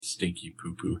stinky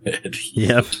poo-poo head.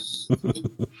 Yep.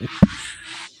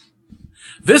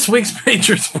 This week's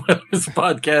Major Spoilers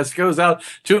podcast goes out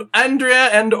to Andrea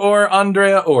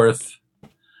Orth,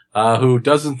 who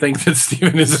doesn't think that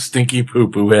Steven is a stinky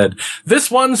poo-poo head. This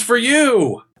one's for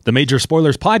you! The Major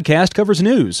Spoilers podcast covers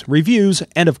news, reviews,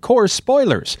 and of course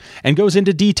spoilers, and goes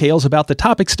into details about the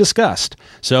topics discussed.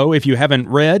 So if you haven't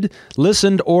read,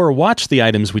 listened, or watched the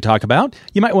items we talk about,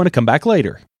 you might want to come back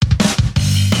later.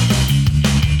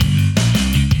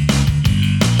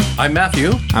 I'm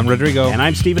Matthew. I'm Rodrigo. And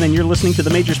I'm Steven, and you're listening to the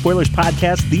Major Spoilers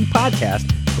Podcast, the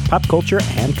podcast for pop culture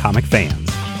and comic fans.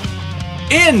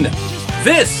 In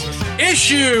this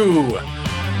issue!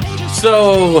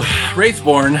 So,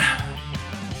 Wraithborn,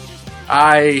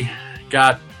 I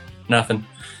got nothing.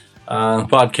 The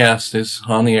podcast is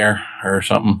on the air or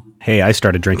something. Hey, I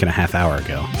started drinking a half hour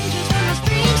ago.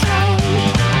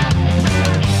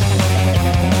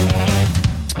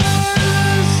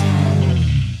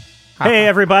 Hey,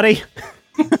 everybody.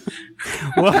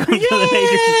 Welcome to the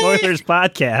Major Spoilers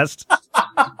Podcast.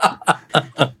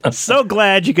 So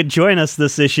glad you could join us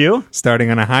this issue. Starting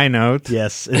on a high note.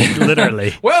 Yes,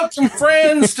 literally. Welcome,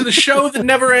 friends, to the show that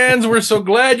never ends. We're so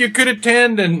glad you could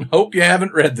attend and hope you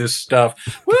haven't read this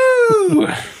stuff. Woo!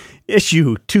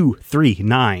 Issue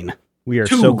 239. We are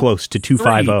so close to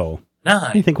 250.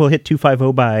 Do you think we'll hit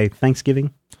 250 by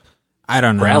Thanksgiving? I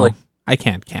don't know. Rally. I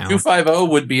can't count. 250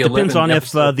 would be 11. Depends on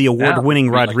if the award-winning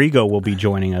Rodrigo will be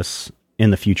joining us in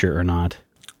the future or not.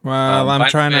 Well, I'm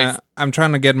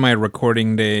trying to get my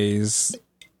recording days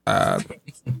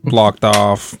blocked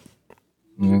off.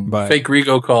 But Fake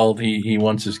Rigo called. He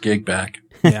wants his gig back.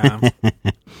 yeah,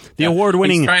 The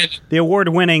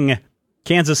award-winning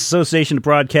Kansas Association of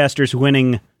Broadcasters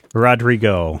winning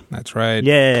Rodrigo. that's right.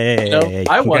 Yay!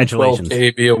 I won 12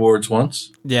 Congratulations. KAB awards once.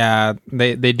 Yeah,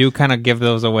 they do kind of give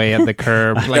those away at the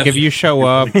curb. Like if you show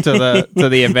up to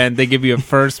the event, they give you a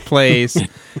first place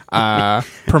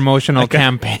promotional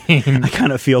campaign. I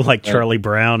kind of feel like Charlie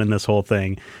Brown in this whole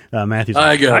thing. Matthew's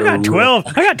like, I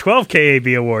got 12 KAB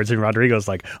awards, and Rodrigo's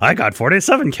like, I got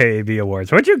 47 KAB awards.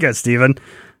 What'd you get, Steven?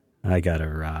 I got a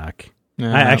rock.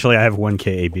 Yeah. I have one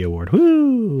KAB award.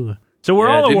 Woo! So we're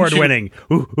all award winning.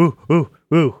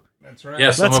 Ooh. That's right. Yeah,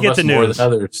 some Let's of get us the more news. than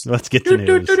others. Let's get the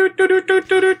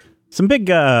news. Some big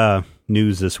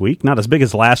news this week. Not as big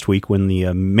as last week when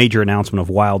the major announcement of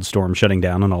Wildstorm shutting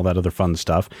down and all that other fun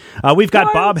stuff. We've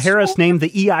got Bob Harris named the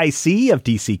EIC of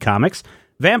DC Comics.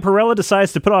 Vampirella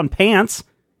decides to put on pants.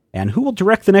 And who will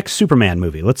direct the next Superman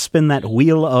movie? Let's spin that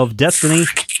wheel of destiny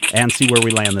and see where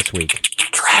we land this week.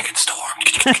 Dragonstorm.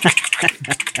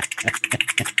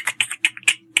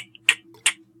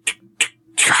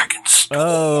 Dragons.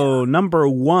 Oh, number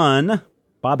one,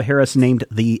 Bob Harris named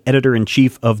the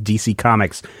editor-in-chief of DC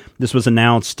Comics. This was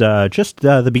announced just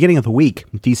the beginning of the week.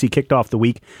 DC kicked off the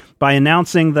week by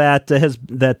announcing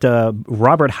that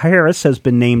Robert Harris has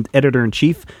been named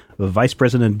editor-in-chief, vice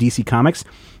president of DC Comics.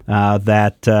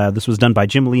 This was done by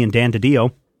Jim Lee and Dan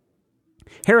DiDio.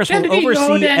 Harris will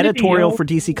oversee editorial for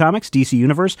DC Comics, DC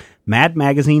Universe, Mad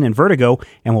Magazine, and Vertigo,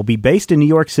 and will be based in New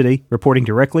York City, reporting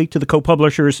directly to the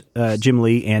co-publishers, Jim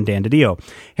Lee and Dan DiDio.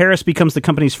 Harris becomes the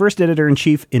company's first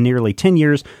editor-in-chief in nearly 10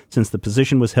 years, since the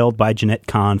position was held by Jeanette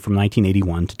Kahn from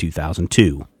 1981 to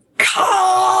 2002.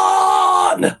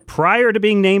 Kahn! Prior to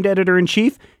being named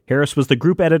editor-in-chief, Harris was the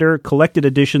group editor, collected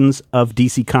editions of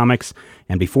DC Comics,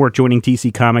 and before joining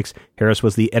DC Comics, Harris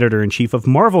was the editor-in-chief of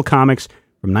Marvel Comics,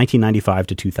 from 1995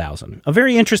 to 2000. A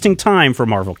very interesting time for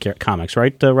Marvel Comics,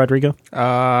 right, Rodrigo?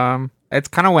 It's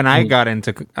kind of when I got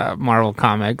into Marvel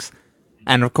Comics,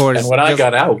 and of course, And when I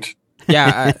got out.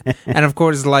 yeah, and of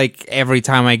course, like every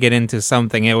time I get into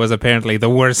something, it was apparently the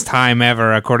worst time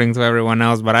ever, according to everyone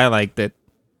else. But I liked it.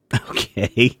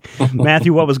 Okay,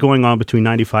 Matthew, what was going on between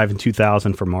 95 and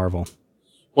 2000 for Marvel?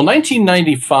 Well,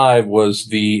 1995 was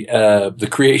the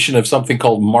creation of something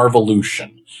called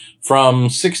Marvolution. From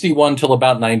 61 till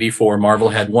about 94, Marvel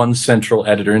had one central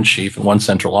editor-in-chief and one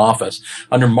central office.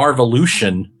 Under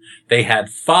Marvolution, they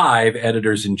had 5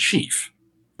 editors-in-chief.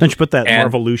 Don't you put that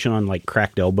Marvolution on like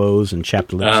cracked elbows and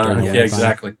chapped lips? Yeah,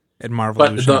 exactly. At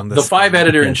Marvolution, but the 5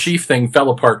 editor-in-chief thing fell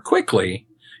apart quickly,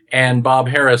 and Bob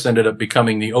Harris ended up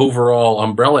becoming the overall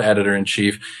umbrella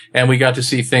editor-in-chief, and we got to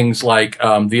see things like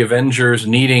the Avengers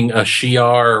needing a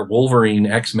Shi'ar Wolverine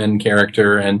X-Men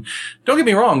character, and don't get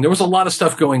me wrong, there was a lot of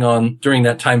stuff going on during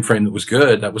that time frame that was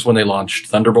good. That was when they launched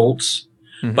Thunderbolts,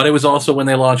 but it was also when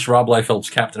they launched Rob Liefeld's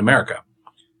Captain America.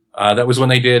 That was when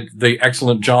they did the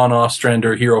excellent John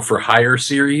Ostrander Hero for Hire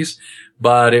series,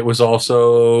 but it was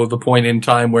also the point in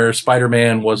time where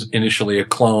Spider-Man was initially a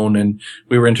clone, and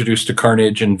we were introduced to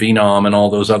Carnage and Venom and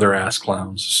all those other ass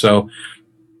clowns. So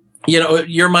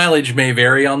Your mileage may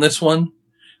vary on this one.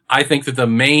 I think that the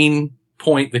main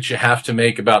point that you have to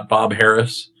make about Bob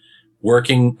Harras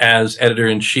working as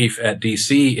editor-in-chief at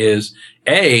DC is,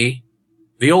 A,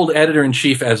 the old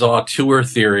editor-in-chief as auteur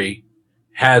theory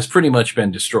has pretty much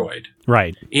been destroyed.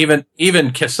 Right.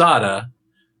 Even Quesada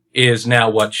is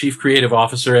now chief creative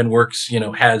officer and works,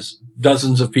 has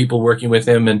dozens of people working with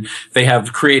him, and they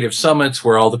have creative summits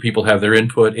where all the people have their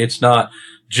input. It's not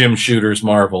Jim Shooter's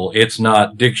Marvel. It's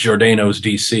not Dick Giordano's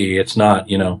DC. It's not,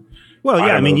 Well,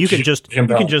 yeah, you can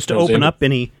just open up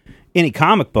any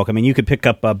comic book. I mean, you could pick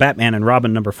up Batman and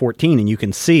Robin number 14, and you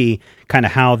can see kind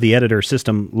of how the editor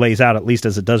system lays out, at least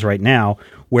as it does right now,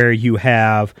 where you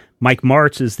have Mike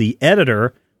Martz is the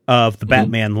editor of the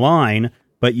Batman line,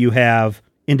 but you have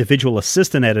individual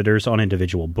assistant editors on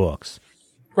individual books.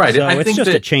 Right. So it's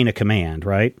just a chain of command,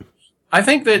 right? I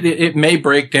think that it may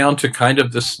break down to kind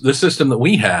of the system that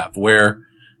we have, where,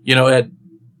 at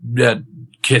Bob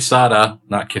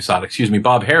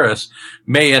Harras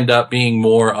may end up being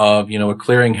more of, a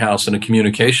clearinghouse and a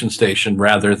communication station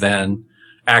rather than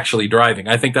actually driving.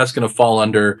 I think that's going to fall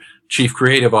under Chief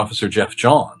Creative Officer Jeff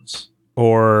Johns.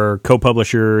 Or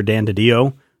co-publisher Dan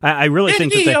DiDio. I really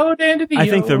think that I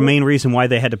think the main reason why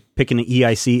they had to pick an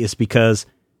EIC is because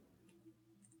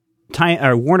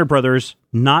Warner Brothers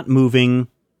not moving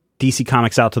DC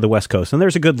Comics out to the West Coast. And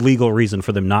there's a good legal reason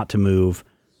for them not to move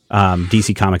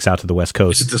DC Comics out to the West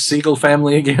Coast. Is it the Siegel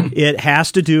family again? It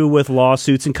has to do with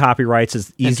lawsuits and copyrights.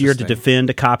 It's easier to defend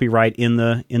a copyright in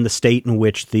the state in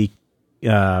which the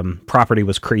property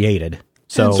was created.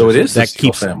 So it is that the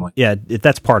Siegel family. Yeah,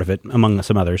 that's part of it, among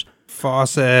some others.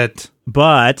 Fawcett.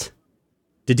 But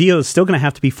DiDio is still going to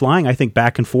have to be flying, I think,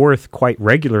 back and forth quite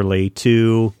regularly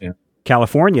to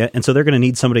California, and so they're going to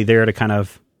need somebody there to kind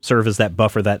of serve as that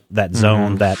buffer, that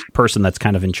zone, that person that's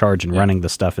kind of in charge and running the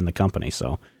stuff in the company.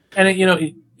 So, and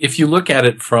if you look at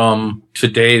it from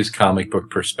today's comic book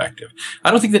perspective,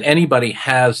 I don't think that anybody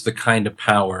has the kind of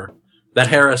power that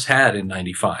Harras had in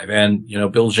 95 and,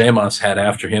 Bill Jamos had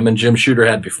after him and Jim Shooter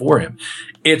had before him.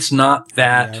 It's not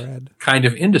that kind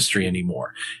of industry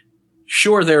anymore.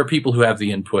 Sure, there are people who have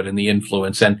the input and the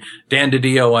influence, and Dan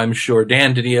DiDio, I'm sure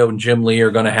Dan DiDio and Jim Lee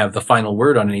are going to have the final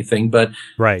word on anything, but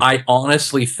I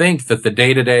honestly think that the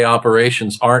day-to-day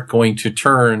operations aren't going to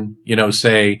turn,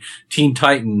 say, Teen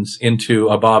Titans into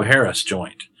a Bob Harras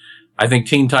joint. I think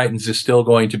Teen Titans is still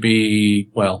going to be,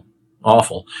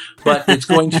 awful, but it's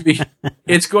going to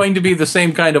be the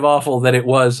same kind of awful that it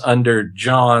was under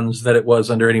Johns, that it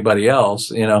was under anybody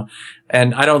else,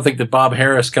 and I don't think that Bob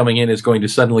Harras coming in is going to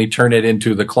suddenly turn it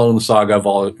into the Clone Saga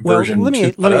version. Let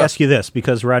me ask you this,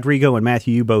 because Rodrigo and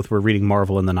Matthew, you both were reading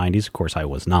Marvel in the 90s. Of course, I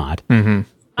was not. Mm-hmm.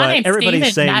 But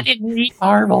everybody's saying, I didn't read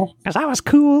Marvel because I was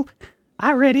cool.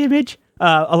 I read Image.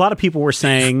 A lot of people were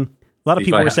saying Bob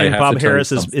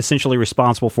Harras is essentially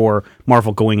responsible for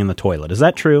Marvel going in the toilet. Is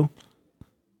that true?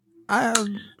 I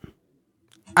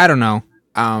don't know.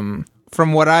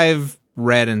 From what I've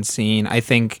read and seen, I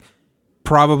think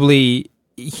probably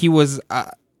he was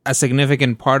a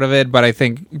significant part of it, but I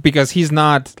think because he's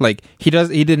not he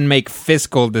didn't make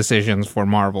fiscal decisions for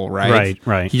Marvel, right?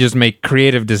 Right. He just made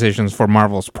creative decisions for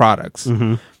Marvel's products.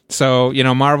 Mm-hmm. So,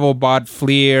 Marvel bought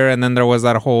Fleer, and then there was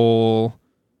that whole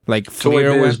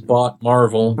Fleer bought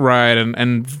Marvel, right?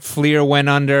 And Fleer went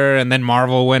under, and then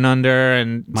Marvel went under,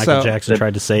 and Michael Jackson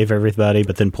tried to save everybody,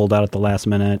 but then pulled out at the last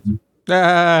minute.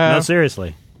 No,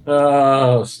 seriously.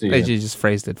 Oh, Steve, you just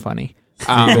phrased it funny.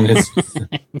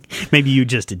 Maybe you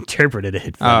just interpreted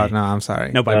it funny. Oh no, I'm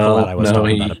sorry. No, by pull out, I was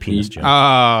talking about a penis joke.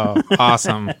 Oh,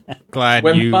 awesome! Glad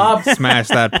you smashed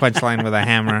that punchline with a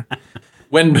hammer.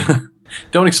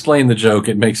 Don't explain the joke.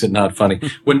 It makes it not funny.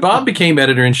 When Bob became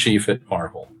editor-in-chief at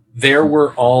Marvel, there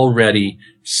were already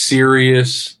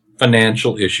serious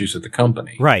financial issues at the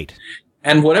company. Right.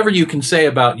 And whatever you can say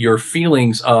about your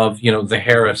feelings of, the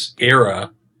Harras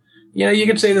era, you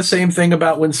could say the same thing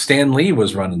about when Stan Lee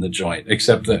was running the joint,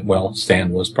 except that,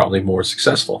 Stan was probably more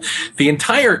successful. The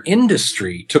entire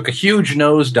industry took a huge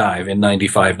nosedive in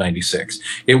 95, 96.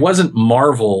 It wasn't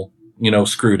Marvel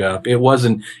screwed up. It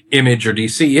wasn't Image or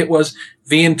DC. It was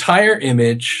the entire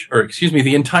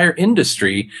the entire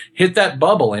industry hit that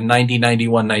bubble in 90,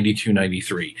 91, 92,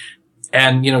 93.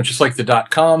 And, just like the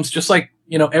 .coms, just like,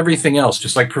 everything else,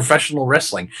 just like professional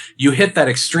wrestling, you hit that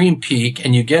extreme peak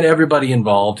and you get everybody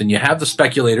involved and you have the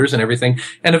speculators and everything.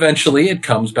 And eventually it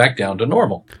comes back down to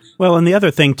normal. Well, and the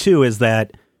other thing too is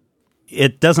that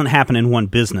it doesn't happen in one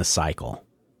business cycle.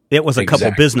 It was a couple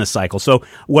business cycles. So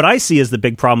what I see as the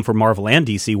big problem for Marvel and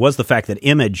DC was the fact that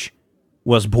Image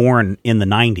was born in the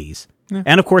 90s. Yeah.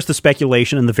 And, of course, the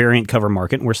speculation in the variant cover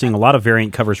market. And we're seeing a lot of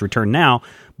variant covers return now.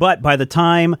 But by the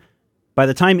time by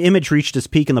the time Image reached its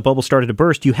peak and the bubble started to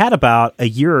burst, you had about a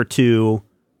year or two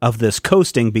of this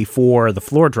coasting before the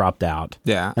floor dropped out.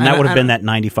 Yeah. And that would have been that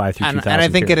 95 through 2000 And I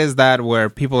think period. it is that where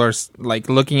people are like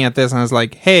looking at this and it's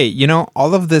like, hey, you know,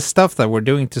 all of this stuff that we're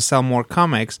doing to sell more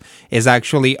comics is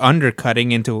actually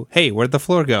undercutting into, hey, where'd the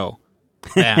floor go?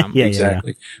 Bam. Yeah,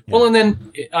 Exactly. Well, and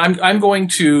then I'm going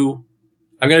to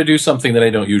do something that I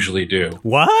don't usually do.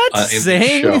 What? In this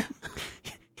Sing? show.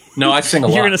 No, I sing a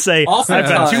lot. You're going to say, I've got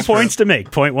 2 Oftentimes- points to make.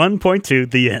 Point 1, point 2,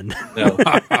 the end. No.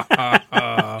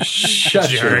 Shut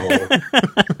your hole.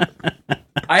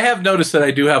 I have noticed that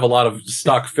I do have a lot of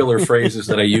stock filler phrases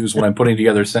that I use when I'm putting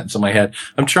together a sentence in my head.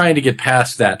 I'm trying to get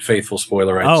past that faithful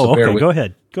spoiler. Right? Oh, so bear okay. with Go me.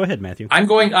 ahead. Go ahead, Matthew. I'm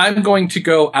going to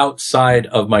go outside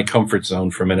of my comfort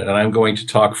zone for a minute, and I'm going to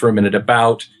talk for a minute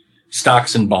about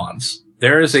stocks and bonds.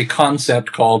 There is a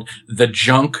concept called the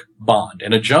junk bond,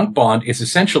 and a junk bond is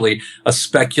essentially a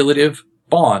speculative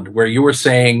bond where you are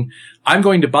saying, I'm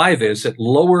going to buy this at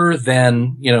lower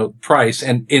than, price.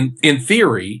 And in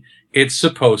theory, it's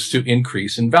supposed to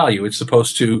increase in value. It's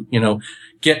supposed to,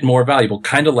 get more valuable,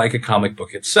 kind of like a comic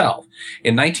book itself.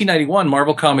 In 1991,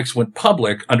 Marvel Comics went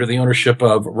public under the ownership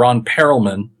of Ron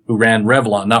Perlman, who ran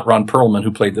Revlon, not Ron Perlman,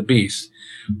 who played the Beast.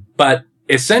 But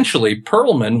essentially,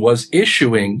 Perlman was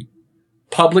issuing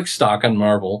public stock on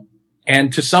Marvel.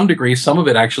 And to some degree, some of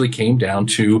it actually came down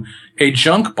to a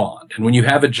junk bond. And when you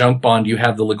have a junk bond, you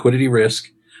have the liquidity risk,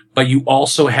 but you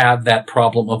also have that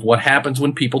problem of what happens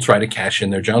when people try to cash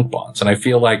in their junk bonds. And I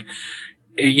feel like,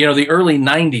 the early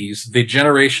 90s, the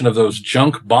generation of those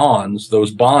junk bonds,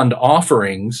 those bond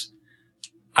offerings,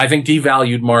 I think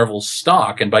devalued Marvel's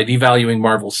stock. And by devaluing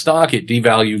Marvel's stock, it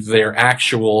devalued their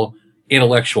actual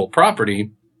intellectual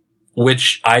property,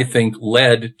 which I think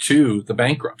led to the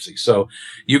bankruptcy. So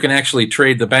you can actually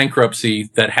trade the bankruptcy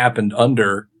that happened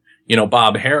under,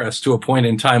 Bob Harris to a point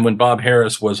in time when Bob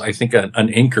Harris was, I think, an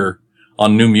inker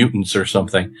on New Mutants or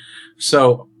something.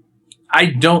 So I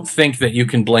don't think that you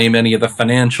can blame any of the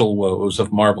financial woes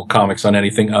of Marvel Comics on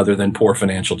anything other than poor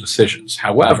financial decisions.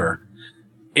 However,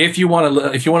 if you want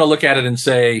to look at it and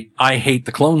say, I hate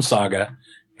the Clone Saga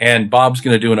and Bob's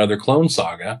going to do another Clone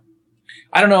Saga,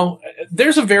 I don't know.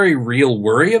 There's a very real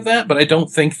worry of that, but I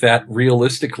don't think that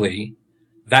realistically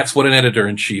that's what an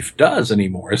editor-in-chief does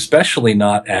anymore, especially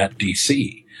not at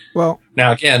DC. Well,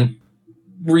 now again,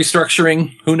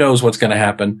 restructuring, who knows what's going to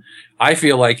happen. I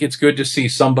feel like it's good to see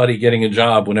somebody getting a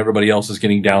job when everybody else is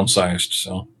getting downsized.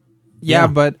 So yeah,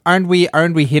 but aren't we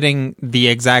hitting the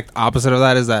exact opposite of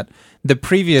that? Is that the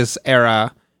previous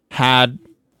era had,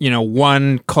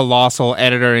 one colossal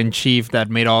editor-in-chief that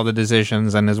made all the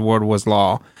decisions and his word was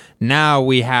law. Now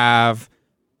we have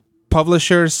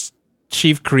publishers,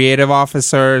 chief creative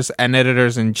officers, and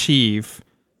editors-in-chief.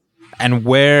 And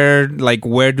where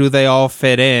do they all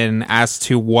fit in as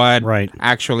to what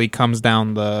actually comes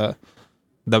down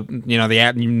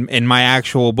in my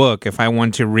actual book? If I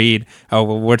want to read,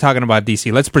 we're talking about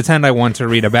DC. Let's pretend I want to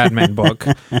read a Batman book.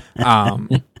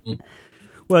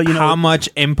 Well, how much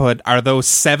input are those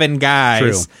 7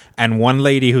 guys and one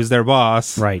lady who's their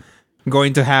boss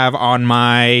going to have on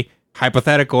my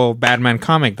hypothetical Batman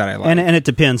comic that I like? And it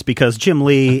depends, because Jim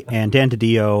Lee and Dan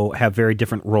DiDio have very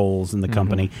different roles in the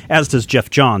company, as does Jeff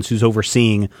Johns, who's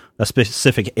overseeing a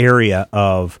specific area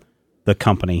of the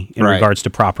company in regards to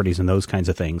properties and those kinds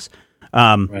of things.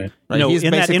 He's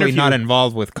basically not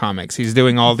involved with comics. He's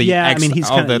doing all the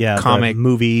comic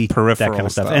movie peripheral that kind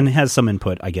of stuff, and has some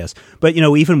input, I guess. But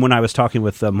even when I was talking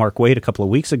with Mark Waid a couple of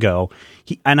weeks ago,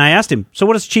 and I asked him, so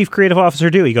what does Chief Creative Officer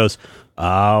do? He goes,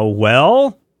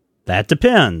 well, that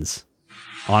depends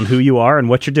on who you are and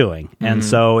what you're doing. Mm-hmm. And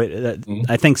so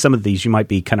I think some of these you might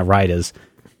be kind of right, as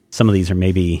some of these are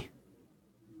maybe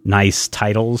nice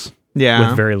titles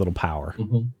with very little power.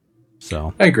 Mm-hmm.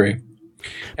 So I agree.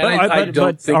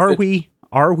 But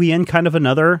are we in kind of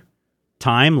another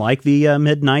time like the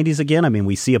mid 90s again? I mean,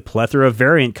 we see a plethora of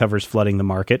variant covers flooding the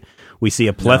market. We see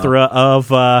a plethora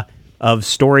of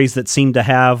stories that seem to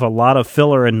have a lot of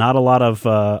filler and not a lot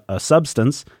of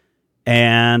substance.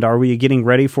 And are we getting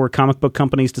ready for comic book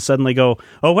companies to suddenly go,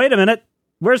 oh, wait a minute,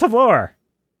 where's the floor?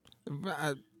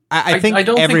 I think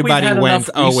everybody went,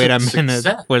 oh, wait a minute,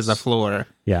 where's the floor?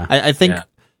 Yeah. I think,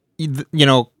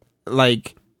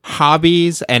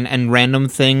 hobbies and random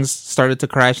things started to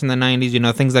crash in the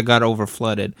 90s, things that got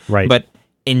overflooded. Right. But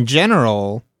in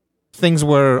general, things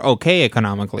were okay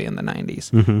economically in the 90s.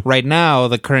 Mm-hmm. Right now,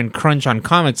 the current crunch on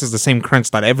comics is the same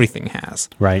crunch that everything has.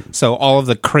 Right. So all of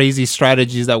the crazy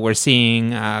strategies that we're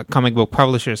seeing comic book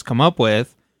publishers come up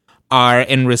with are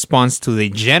in response to the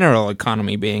general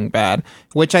economy being bad,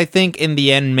 which I think in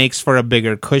the end makes for a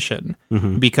bigger cushion,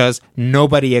 because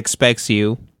nobody expects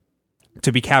you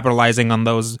to be capitalizing on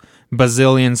those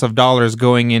bazillions of dollars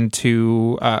going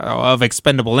into of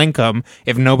expendable income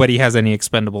if nobody has any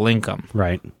expendable income.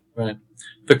 Right.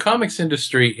 The comics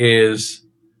industry is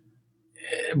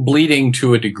bleeding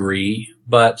to a degree,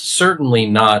 but certainly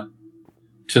not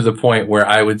to the point where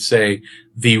I would say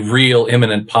the real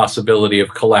imminent possibility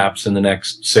of collapse in the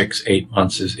next 6-8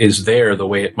 months is there the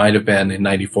way it might have been in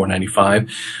 94, 95.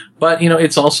 But,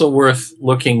 it's also worth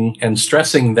looking and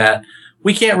stressing that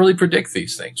we can't really predict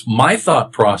these things. My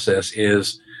thought process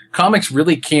is comics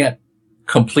really can't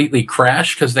completely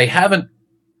crash because they haven't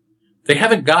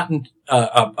gotten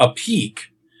a peak.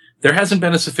 There hasn't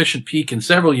been a sufficient peak in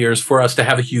several years for us to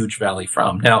have a huge valley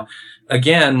from. Now,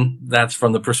 again, that's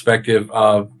from the perspective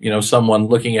of, someone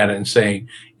looking at it and saying,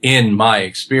 in my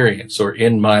experience or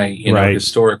in my,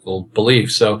 historical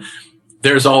belief. So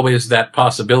there's always that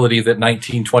possibility that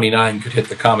 1929 could hit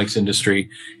the comics industry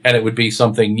and it would be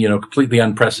something, completely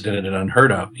unprecedented and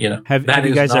unheard of, Have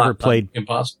you guys ever played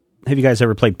impossible? Have you guys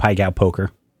ever played Pai Gow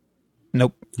Poker?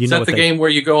 Nope. Is that the game where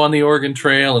you go on the Oregon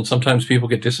Trail and sometimes people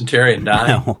get dysentery and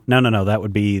die? No. That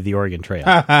would be the Oregon Trail.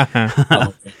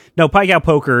 No, Pai Gow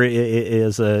Poker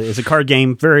is a card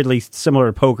game very similar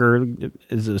to poker.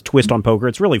 Is a twist on poker.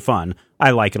 It's really fun.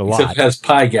 I like it a lot. Except it has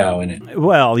Pai Gow in it.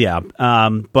 Well, yeah.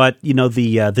 But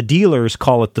the dealers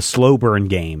call it the slow burn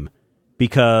game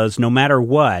because no matter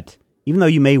what, even though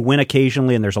you may win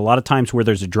occasionally, and there's a lot of times where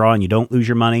there's a draw and you don't lose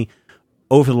your money.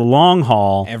 Over the long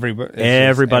haul,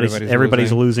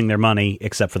 everybody's losing their money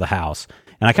except for the house.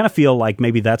 And I kind of feel like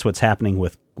maybe that's what's happening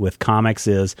with comics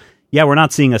is, we're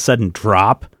not seeing a sudden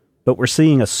drop, but we're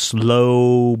seeing a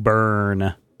slow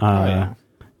burn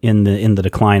in the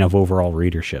decline of overall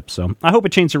readership. So I hope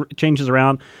it changes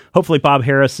around. Hopefully Bob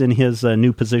Harris in his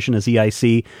new position as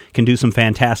EIC can do some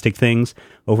fantastic things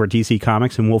over at DC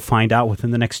Comics, and we'll find out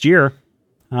within the next year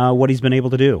what he's been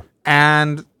able to do.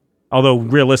 And although,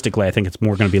 realistically, I think it's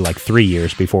more going to be like 3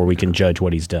 years before we can judge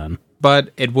what he's done.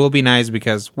 But it will be nice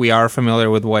because we are familiar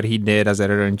with what he did as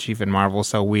editor-in-chief in Marvel,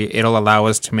 so it'll allow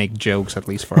us to make jokes at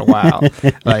least for a while.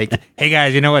 Like, hey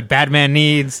guys, you know what Batman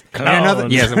needs? We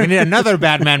need another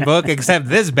Batman book, except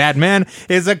this Batman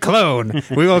is a clone.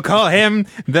 We will call him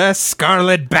the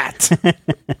Scarlet Bat.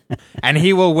 And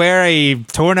he will wear a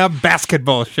torn-up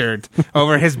basketball shirt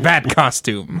over his bat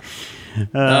costume.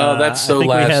 That's so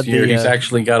last year. He's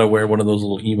actually got to wear one of those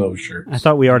little emo shirts. I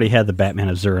thought we already had the Batman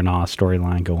of Zur-En-Awe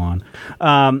storyline go on.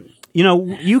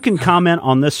 You can comment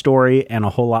on this story and a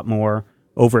whole lot more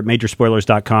over at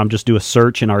majorspoilers.com. Just do a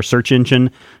search in our search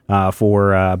engine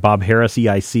for Bob Harris,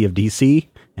 EIC of DC,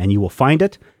 and you will find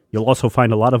it. You'll also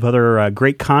find a lot of other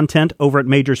great content over at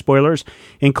Major Spoilers,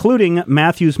 including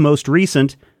Matthew's most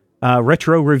recent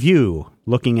retro review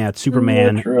looking at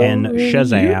Superman and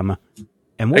Shazam.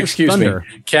 And what is Thunder?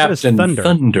 Captain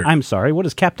Thunder. I'm sorry, what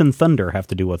does Captain Thunder have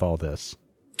to do with all this?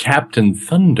 Captain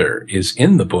Thunder is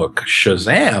in the book.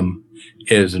 Shazam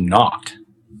is not.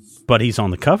 But he's on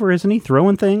the cover, isn't he?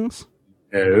 Throwing things?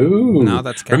 Oh. No,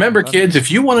 that's Captain Remember, Thunder. kids, if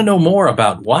you want to know more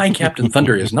about why Captain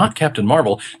Thunder is not Captain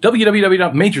Marvel,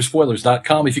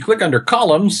 www.majorspoilers.com. If you click under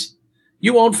columns,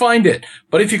 you won't find it.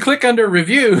 But if you click under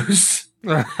reviews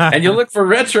and you look for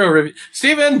retro review,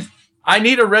 Steven, I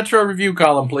need a retro review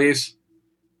column, please.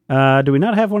 Do we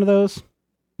not have one of those?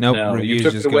 Nope. No, reviews you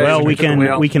took just it go. away. Well,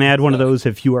 we can add one of those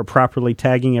if you are properly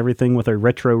tagging everything with a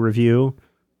retro review.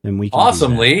 Then we can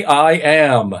Awesomely, I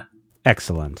am.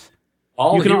 Excellent.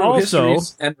 All you can hero also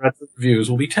histories and retro reviews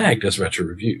will be tagged as retro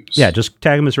reviews. Yeah, just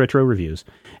tag them as retro reviews.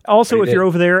 Also, if you're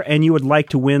over there and you would like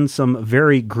to win some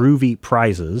very groovy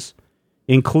prizes,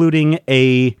 including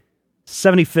a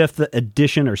 75th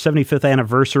edition or 75th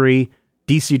anniversary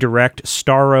DC Direct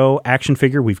Starro action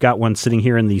figure. We've got one sitting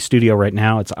here in the studio right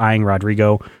now. It's eyeing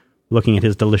Rodrigo, looking at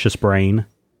his delicious brain.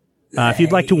 If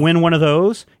you'd like to win one of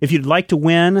those, if you'd like to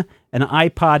win an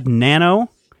iPod Nano,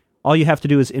 all you have to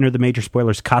do is enter the Major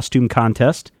Spoilers costume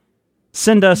contest.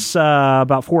 Send us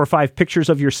about 4 or 5 pictures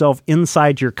of yourself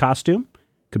inside your costume.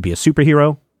 Could be a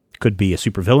superhero, could be a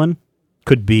supervillain,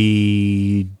 could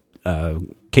be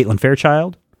Caitlin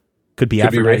Fairchild, could be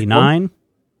Aphrodite 9,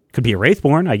 could be a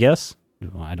Wraithborn, I guess.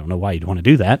 I don't know why you'd want to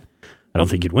do that. I don't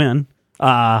think you'd win.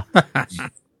 And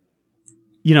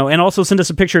also send us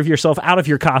a picture of yourself out of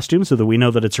your costume so that we know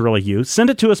that it's really you.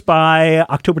 Send it to us by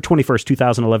October 21st,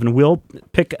 2011. We'll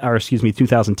pick,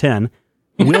 2010.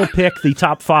 We'll pick the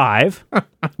top 5.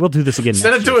 We'll do this again.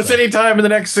 Send it to us anytime in the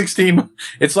next 16.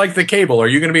 It's like the cable. Are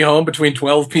you going to be home between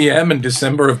 12 p.m. and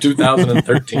December of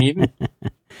 2013?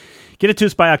 Get it to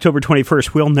us by October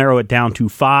 21st. We'll narrow it down to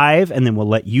 5, and then we'll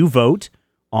let you vote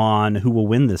on who will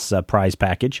win this prize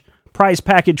package. Prize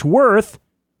package worth,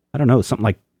 I don't know, something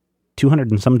like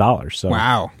 $200 and some. So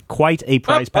Wow. Quite a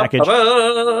prize package.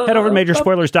 Head over to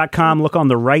majorspoilers.com. Look on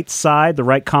the right side, the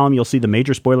right column. You'll see the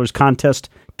Major Spoilers Contest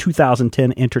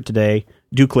 2010. Enter today.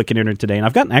 Do click and enter today. And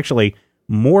I've gotten actually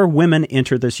more women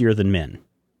enter this year than men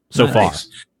so far.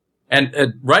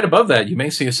 And right above that, you may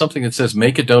see something that says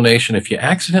make a donation. If you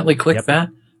accidentally click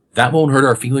that won't hurt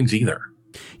our feelings either.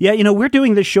 Yeah, we're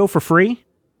doing this show for free.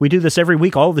 We do this every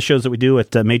week. All of the shows that we do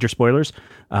at Major Spoilers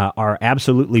are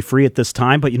absolutely free at this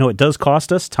time. But, it does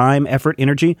cost us time, effort,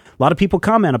 energy. A lot of people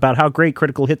comment about how great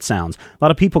Critical Hit sounds. A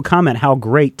lot of people comment how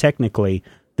great, technically,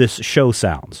 this show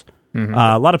sounds. Mm-hmm.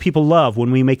 A lot of people love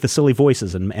when we make the silly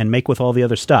voices and make with all the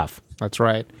other stuff. That's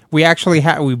right. We actually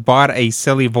we bought a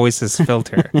silly voices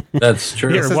filter. That's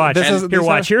true. Here,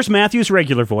 watch. Here's Matthew's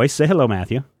regular voice. Say hello,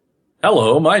 Matthew.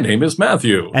 Hello, my name is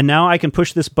Matthew. And now I can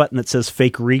push this button that says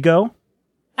Fake Rigo.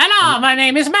 Hello, my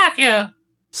name is Matthew.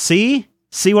 See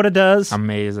what it does?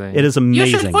 Amazing. It is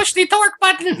amazing. You should push the torque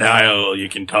button. No, you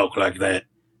can talk like that.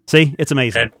 See, it's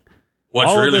amazing. And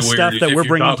what's all really of this weird stuff is that if we're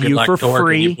you're bringing to you like for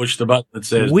free. You push the button that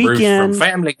says Weekend. Bruce from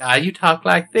Family Guy. You talk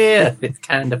like this. It's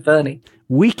kind of funny.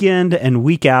 Week in and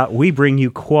week out, we bring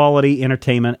you quality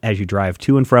entertainment as you drive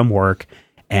to and from work,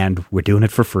 and we're doing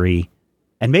it for free.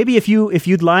 And maybe if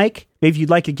you'd like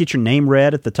to get your name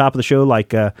read at the top of the show,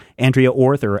 like Andrea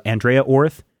Orth or Andrea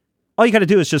Orth, all you got to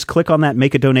do is just click on that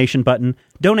Make a Donation button.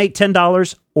 Donate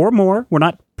 $10 or more. We're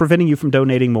not preventing you from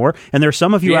donating more. And there are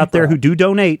some of you out there who do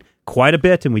donate quite a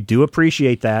bit, and we do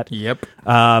appreciate that. Yep.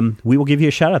 We will give you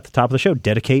a shout out at the top of the show.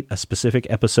 Dedicate a specific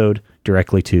episode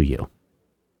directly to you.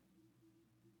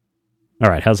 All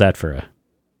right, how's that for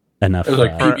enough it was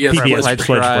like PBS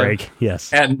pledge break?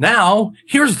 Yes. And now,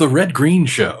 here's the Red Green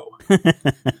Show.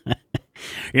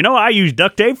 I use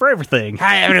duct tape for everything.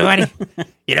 Hi, everybody.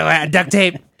 Duct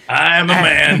tape. I'm a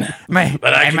man,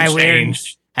 but I can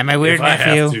change. I'm my weird if I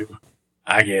nephew. have to,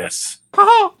 I guess.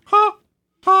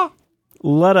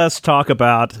 Let us talk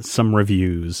about some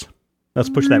reviews.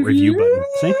 Let's push that review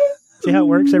button. See how it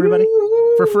works, everybody?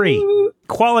 For free.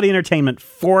 Quality entertainment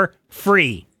for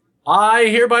free. I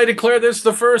hereby declare this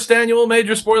the first annual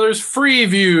Major Spoilers Free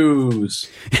Views.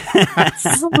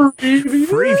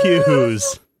 Free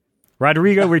views.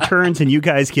 Rodrigo returns and you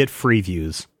guys get free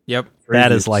views. Yep.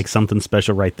 That is like something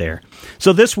special right there.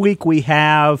 So this week we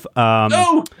have...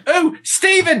 Oh,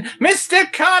 Steven!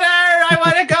 Mr. Cutter! I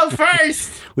want to go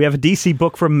first! We have a DC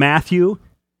book from Matthew.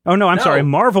 Oh, no, I'm sorry.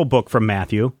 Marvel book from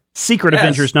Matthew. Secret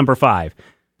Avengers number 5.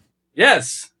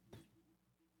 Yes.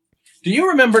 Do you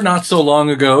remember not so long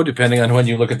ago, depending on when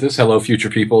you look at this, hello, future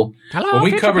people, when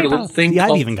we covered a little thing I've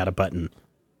called... even got a button.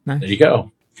 There you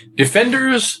go.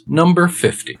 Defenders number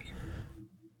 50.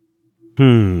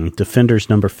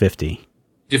 Defenders number 50.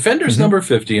 Defenders number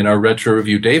 50 in our retro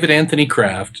review, David Anthony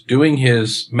Kraft doing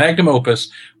his magnum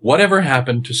opus, Whatever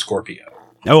Happened to Scorpio.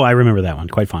 Oh, I remember that one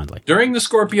quite fondly. During the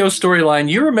Scorpio storyline,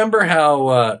 you remember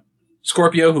how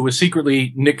Scorpio, who was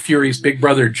secretly Nick Fury's big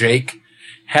brother Jake,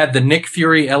 had the Nick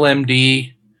Fury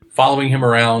LMD following him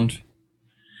around,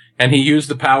 and he used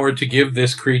the power to give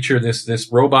this creature, this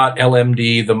robot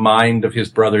LMD, the mind of his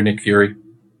brother Nick Fury.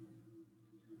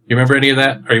 You remember any of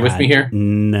that? Are you with me here?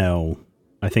 No.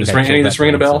 I think any of this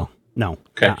ringing a bell? So. No.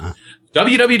 Okay.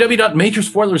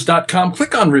 www.majorspoilers.com.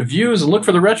 Click on reviews and look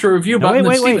for the retro review button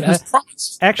that Steven has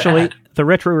promised. Actually, the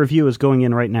retro review is going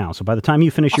in right now. So by the time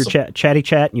you finish your chatty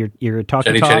chat and your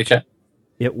talking talk,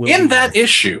 it will. In that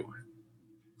issue,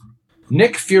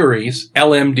 Nick Fury's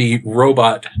LMD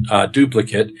robot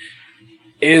duplicate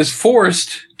is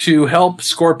forced to help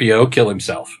Scorpio kill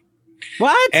himself.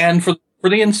 What? And for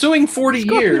the ensuing 40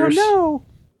 years,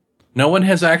 no one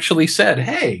has actually said,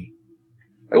 hey,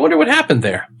 I wonder what happened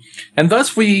there. And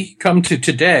thus we come to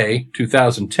today,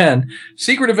 2010,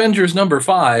 Secret Avengers number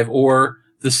 5, or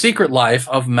The Secret Life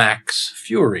of Max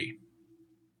Fury.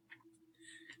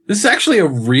 This is actually a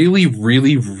really,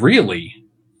 really, really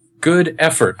good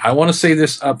effort. I want to say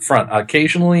this up front.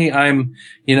 Occasionally I'm,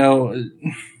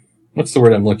 what's the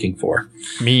word I'm looking for?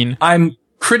 Mean. I'm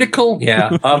critical,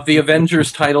 of the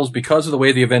Avengers titles because of the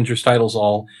way the Avengers titles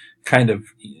all kind of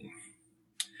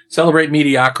celebrate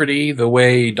mediocrity, the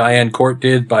way Diane Court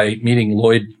did by meeting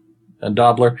Lloyd and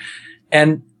Dobler.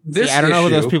 And this I don't know who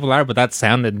those people are, but that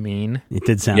sounded mean. It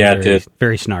did sound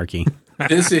very snarky.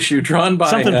 This issue drawn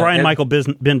by... Something Brian Michael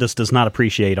Bendis does not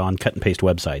appreciate on cut and paste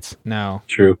websites. No.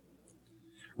 True.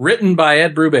 Written by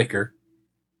Ed Brubaker.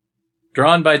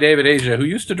 Drawn by David Asia, who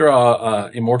used to draw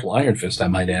Immortal Iron Fist, I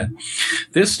might add.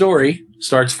 This story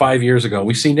starts 5 years ago.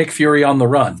 We see Nick Fury on the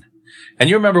run. And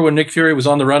you remember when Nick Fury was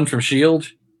on the run from S.H.I.E.L.D.?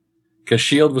 Because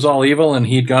S.H.I.E.L.D. was all evil and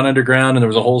he'd gone underground and there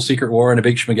was a whole secret war and a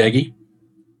big schmagegi.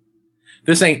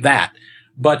 This ain't that.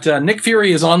 But Nick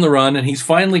Fury is on the run, and he's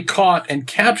finally caught and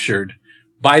captured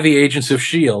by the agents of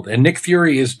S.H.I.E.L.D. And Nick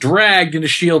Fury is dragged into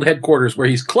S.H.I.E.L.D. headquarters, where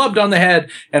he's clubbed on the head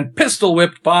and pistol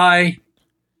whipped by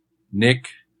Nick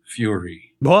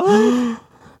Fury. What?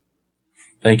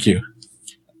 Thank you.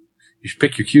 You should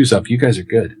pick your cues up. You guys are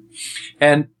good.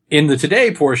 And in the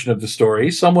today portion of the story,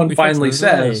 someone finally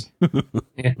says,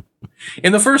 yeah.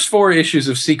 In the first 4 issues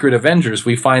of Secret Avengers,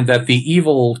 we find that the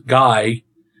evil guy,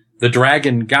 the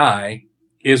dragon guy,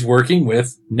 is working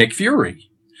with Nick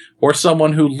Fury, or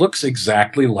someone who looks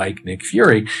exactly like Nick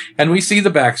Fury. And we see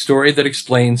the backstory that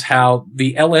explains how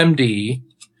the LMD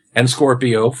and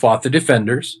Scorpio fought the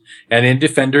Defenders, and in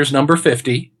Defenders number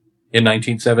 50, in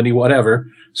 1970 whatever,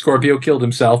 Scorpio killed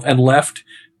himself and left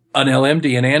an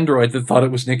LMD, an android that thought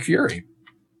it was Nick Fury.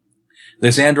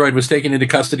 This android was taken into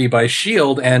custody by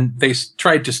S.H.I.E.L.D., and they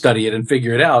tried to study it and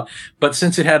figure it out. But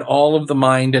since it had all of the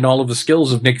mind and all of the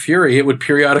skills of Nick Fury, it would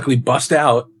periodically bust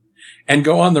out and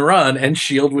go on the run, and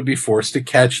S.H.I.E.L.D. would be forced to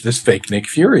catch this fake Nick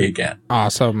Fury again.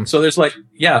 Awesome. So there's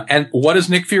and what does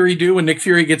Nick Fury do when Nick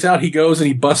Fury gets out? He goes and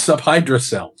he busts up Hydra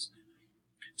cells.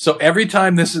 So every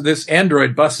time this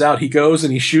android busts out, he goes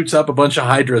and he shoots up a bunch of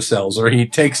Hydra cells, or he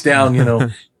takes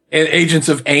down, agents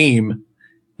of AIM.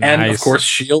 And Nice. of course,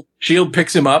 S.H.I.E.L.D.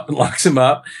 picks him up and locks him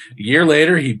up. A year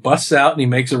later, he busts out and he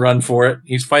makes a run for it.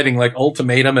 He's fighting like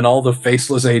Ultimatum and all the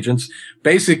faceless agents,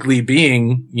 basically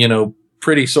being,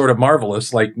 pretty sort of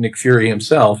marvelous like Nick Fury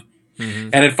himself. Mm-hmm.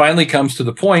 And it finally comes to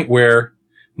the point where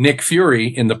Nick Fury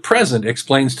in the present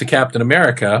explains to Captain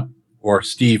America, or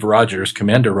Steve Rogers,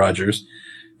 Commander Rogers,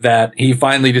 that he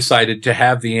finally decided to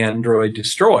have the android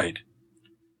destroyed.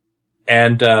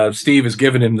 And Steve has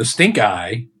given him the stink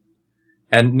eye.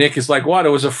 And Nick is like, what? It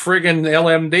was a friggin'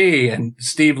 LMD. And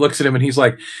Steve looks at him and he's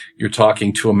like, you're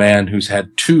talking to a man who's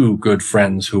had 2 good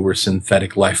friends who were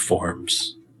synthetic life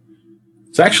forms.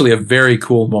 It's actually a very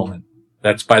cool moment.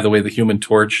 That's, by the way, the Human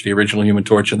Torch, the original Human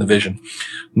Torch and the Vision.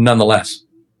 Nonetheless,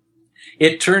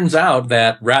 it turns out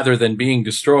that rather than being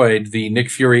destroyed, the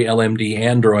Nick Fury LMD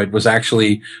android was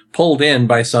actually pulled in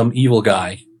by some evil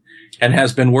guy and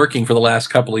has been working for the last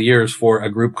couple of years for a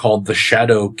group called the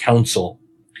Shadow Council.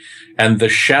 And the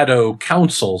Shadow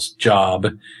Council's job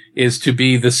is to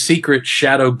be the secret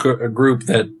shadow group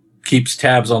that keeps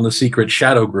tabs on the secret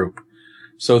shadow group.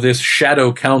 So this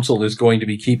Shadow Council is going to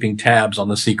be keeping tabs on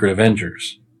the Secret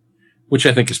Avengers, which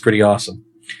I think is pretty awesome.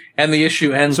 And the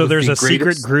issue ends So with there's a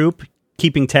secret group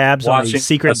keeping tabs on a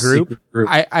secret group?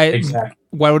 Exactly.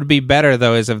 What would be better,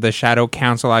 though, is if the Shadow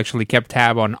Council actually kept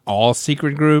tab on all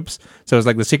secret groups. So it's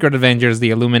like the Secret Avengers,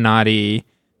 the Illuminati,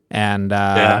 and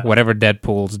whatever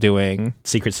Deadpool's doing.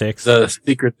 Secret Six. The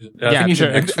secret.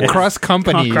 Across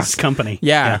companies. Cross company.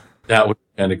 Yeah. That would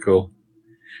be kind of cool.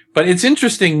 But it's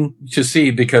interesting to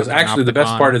see because actually the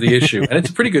best part of the issue, and it's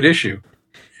a pretty good issue,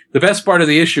 the best part of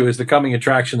the issue is the coming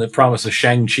attraction that promises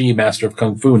Shang-Chi, Master of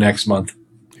Kung Fu, next month.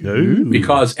 Ooh.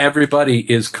 Because everybody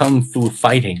is Kung Fu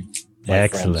fighting.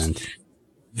 Excellent. Friends.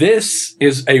 This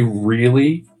is a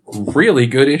really, really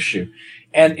good issue.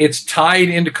 And it's tied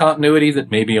into continuity that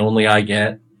maybe only I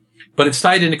get. But it's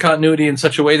tied into continuity in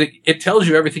such a way that it tells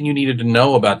you everything you needed to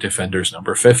know about Defenders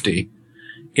number 50.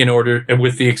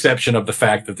 With the exception of the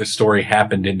fact that this story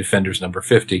happened in Defenders number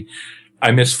 50.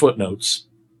 I miss footnotes.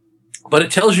 But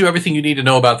it tells you everything you need to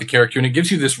know about the character, and it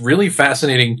gives you this really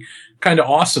fascinating, kind of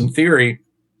awesome theory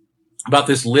about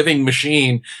this living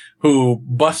machine who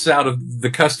busts out of the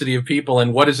custody of people,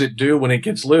 and what does it do when it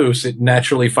gets loose? It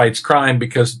naturally fights crime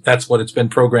because that's what it's been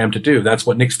programmed to do. That's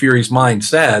what Nick Fury's mind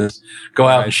says. Go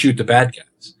out and shoot the bad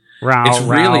guys. It's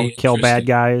really kill bad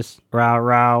guys.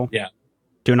 Row. Yeah.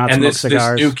 Do not smoke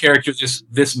cigars. This new character,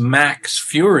 this Max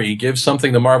Fury, gives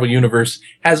something the Marvel Universe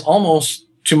has almost,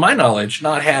 to my knowledge,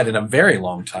 not had in a very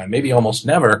long time, maybe almost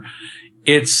never.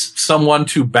 It's someone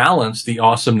to balance the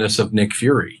awesomeness of Nick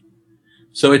Fury.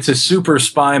 So it's a super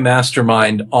spy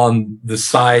mastermind on the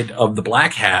side of the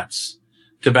black hats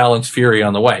to balance Fury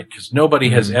on the white, because nobody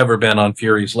has ever been on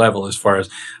Fury's level as far as,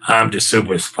 I'm the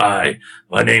super spy.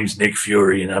 My name's Nick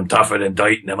Fury, and I'm tougher than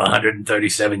Titan. I'm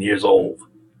 137 years old.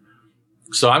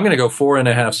 So I'm going to go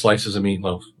 4.5 slices of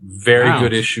meatloaf. Very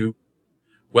good issue.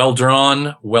 Well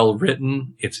drawn, well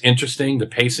written. It's interesting. The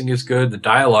pacing is good. The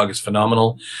dialogue is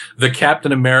phenomenal. The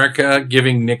Captain America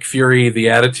giving Nick Fury the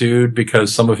attitude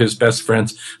because some of my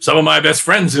best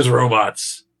friends is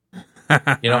robots.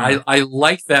 I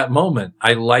like that moment.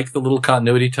 I like the little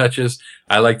continuity touches.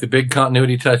 I like the big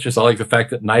continuity touches. I like the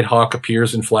fact that Nighthawk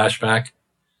appears in flashback.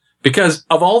 Because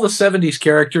of all the 70s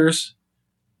characters,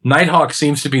 Nighthawk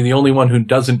seems to be the only one who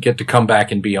doesn't get to come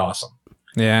back and be awesome.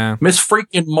 Yeah. Miss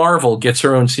freaking Marvel gets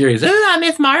her own series. Ooh,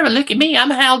 Miss Marvel, look at me. I'm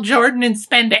Hal Jordan in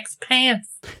spandex pants.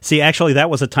 See, actually, that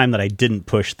was a time that I didn't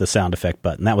push the sound effect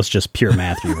button. That was just pure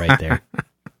Matthew right there.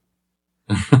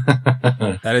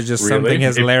 That is just something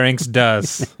his larynx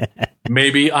does.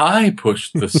 Maybe I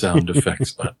pushed the sound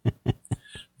effects button.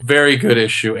 Very good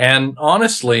issue. And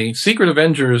honestly, Secret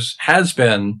Avengers has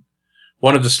been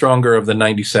one of the stronger of the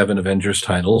 97 Avengers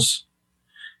titles.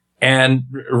 And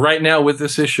right now with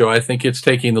this issue, I think it's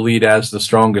taking the lead as the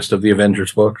strongest of the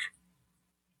Avengers books.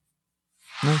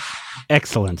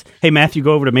 Excellent. Hey, Matthew,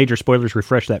 go over to Major Spoilers,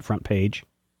 refresh that front page.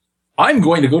 I'm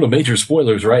going to go to Major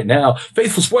Spoilers right now.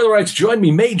 Faithful Spoilerites, join me,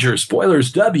 Major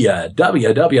Spoilers,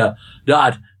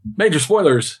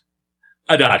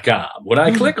 www.majorspoilers.com. When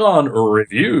I click on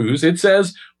reviews, it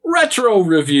says Retro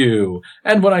Review.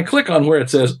 And when I click on where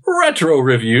it says Retro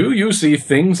Review, you see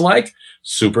things like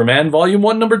Superman Volume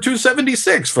 1, Number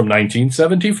 276 from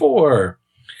 1974.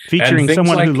 Featuring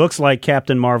someone who looks like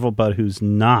Captain Marvel, but who's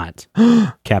not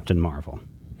Captain Marvel.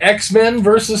 X-Men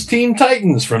versus Teen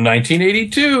Titans from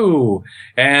 1982.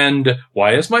 And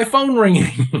why is my phone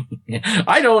ringing?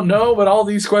 I don't know, but all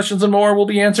these questions and more will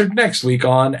be answered next week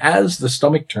on As the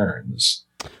Stomach Turns.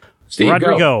 Steve,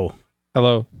 Rodrigo. Go.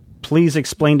 Hello. Please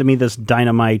explain to me this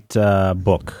Dynamite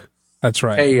book. That's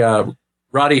right. Hey,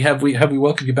 Roddy, have we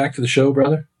welcomed you back to the show,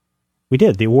 brother? We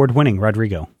did. The award-winning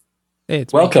Rodrigo. Hey,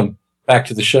 it's Welcome back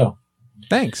to the show.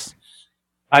 Thanks.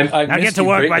 I get to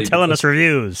work by telling us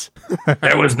reviews.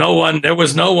 There was no one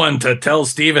to tell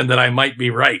Steven that I might be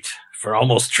right for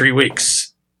almost 3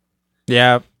 weeks.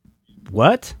 Yeah.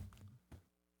 What?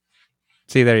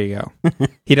 See, there you go.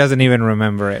 He doesn't even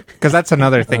remember it. Because that's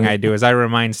another thing I do, is I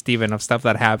remind Steven of stuff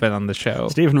that happened on the show.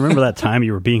 Steven, remember that time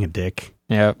you were being a dick?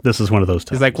 Yeah. This is one of those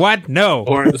times. He's like, what? No.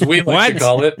 Or as we like to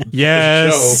call it,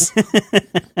 yes.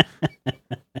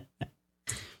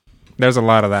 There's a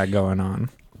lot of that going on.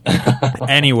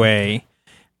 Anyway,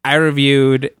 I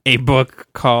reviewed a book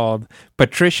called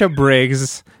Patricia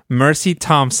Briggs, Mercy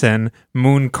Thompson,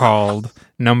 Moon Called,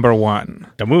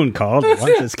 #1. The Moon Called.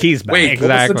 Wants his keys back. Wait, Exactly.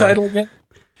 what was the title again?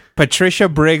 Patricia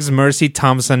Briggs, Mercy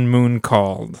Thompson, Moon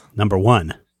Called. #1.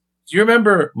 Do you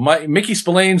remember Mickey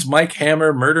Spillane's Mike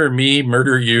Hammer, Murder Me,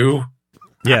 Murder You?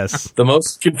 Yes. The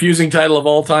most confusing title of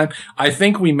all time. I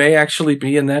think we may actually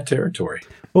be in that territory.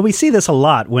 Well, we see this a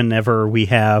lot whenever we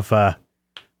have,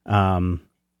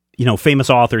 famous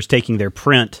authors taking their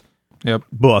print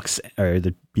books, or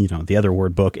the other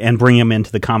word book, and bring them into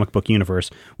the comic book universe.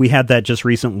 We had that just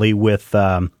recently with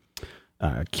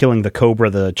Killing the Cobra,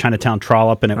 the Chinatown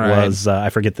Trollop, and it was, I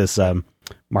forget this, Well,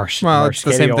 it's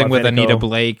the same thing with Anita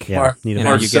Blake. Yeah,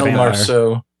 Marcel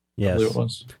Marceau. Yes. It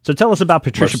was. So tell us about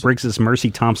Patricia Briggs'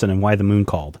 Mercy Thompson and why the Moon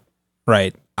Called.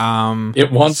 Right.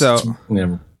 It wants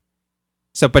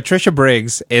So Patricia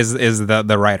Briggs is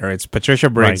the writer. It's Patricia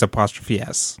Briggs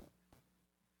 'S.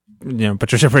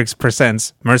 Patricia Briggs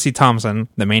presents Mercy Thompson,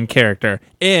 the main character,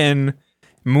 in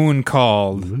Moon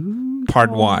Called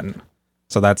Part 1.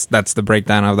 So that's the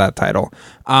breakdown of that title.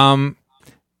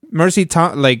 Mercy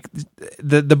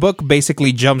the book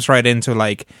basically jumps right into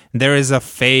there is a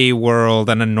fae world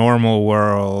and a normal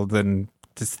world, and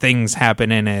things happen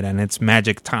in it, and it's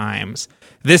magic times.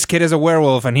 This kid is a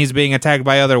werewolf, and he's being attacked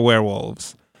by other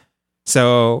werewolves.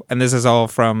 So, and this is all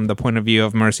from the point of view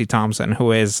of Mercy Thompson,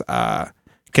 who is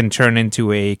can turn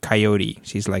into a coyote.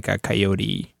 She's like a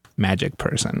coyote magic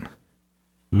person,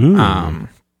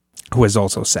 who is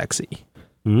also sexy.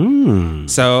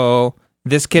 So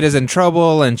this kid is in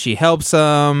trouble, and she helps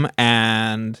him,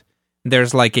 and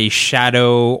there's a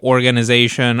shadow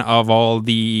organization of all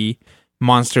the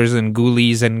monsters and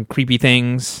ghoulies and creepy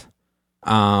things.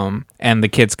 And the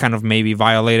kid's kind of maybe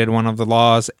violated one of the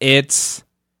laws. It's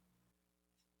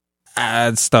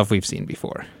stuff we've seen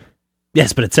before.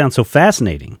 Yes, but it sounds so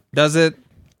fascinating. Does it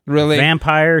really?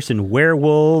 Vampires and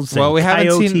werewolves. Well,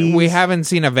 and we haven't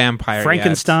seen a vampire.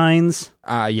 Frankensteins.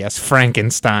 Yes,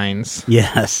 Frankensteins.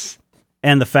 Yes,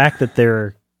 and the fact that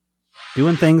they're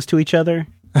doing things to each other.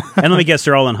 And let me guess,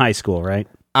 they're all in high school, right?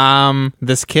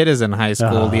 This kid is in high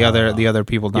school. The other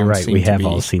people don't. You're right. Seem We to have be.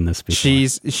 all seen this before.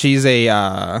 She's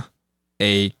a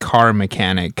car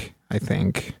mechanic, I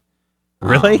think.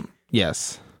 Really?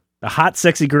 Yes. A hot,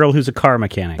 sexy girl who's a car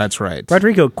mechanic. That's right.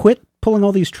 Rodrigo, quit pulling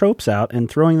all these tropes out and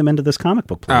throwing them into this comic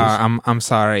book, please. I'm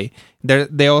sorry.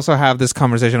 They also have this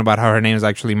conversation about how her name is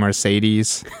actually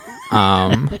Mercedes.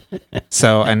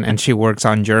 So and she works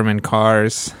on German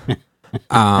cars.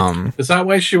 Is that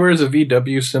why she wears a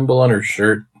VW symbol on her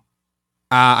shirt?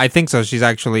 I think so. She's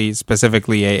actually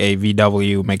specifically a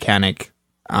VW mechanic.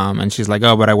 And she's like,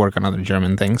 oh, but I work on other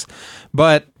German things.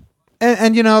 But,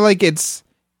 and it's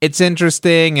it's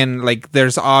interesting, and like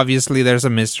there's a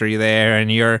mystery there,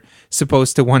 and you're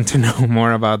supposed to want to know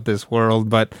more about this world.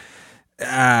 But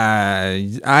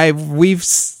I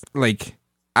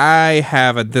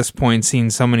have at this point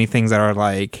seen so many things that are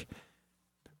like,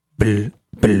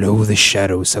 below the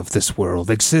shadows of this world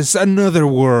exists another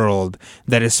world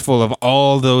that is full of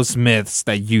all those myths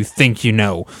that you think you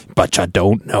know, but you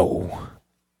don't know.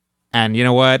 And you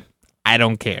know what? I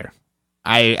don't care.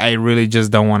 I really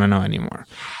just don't want to know anymore.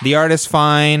 The art is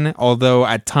fine, although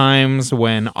at times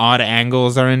when odd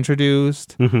angles are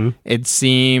introduced, it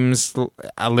seems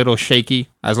a little shaky.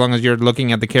 As long as you're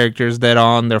looking at the characters dead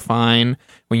on, they're fine.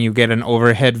 When you get an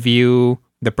overhead view,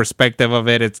 the perspective of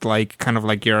it, it's like kind of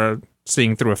like you're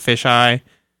seeing through a fisheye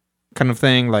kind of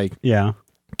thing. Like, yeah,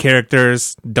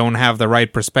 characters don't have the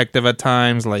right perspective at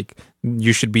times. Like,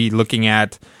 you should be looking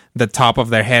at the top of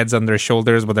their heads on their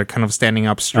shoulders, but they're kind of standing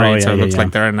up straight, so it looks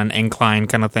like they're in an incline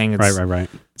kind of thing. It's, right.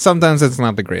 Sometimes it's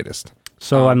not the greatest.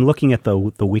 So I'm looking at the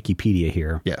Wikipedia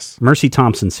here. Yes. Mercy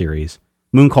Thompson series.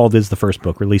 Mooncalled is the first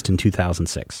book, released in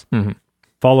 2006.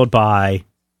 Followed by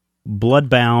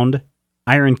Bloodbound,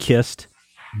 Iron Kissed,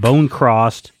 Bone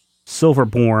Crossed,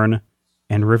 Silverborn,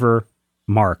 and River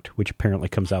Marked, which apparently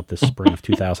comes out this spring of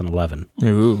 2011.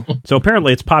 Ooh. So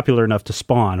apparently it's popular enough to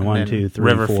spawn 1, 2, 3,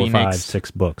 River 4, Phoenix. 5,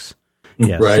 6 books.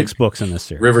 Yeah, Right. 6 books in this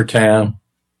series. Rivertown.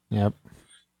 Yep.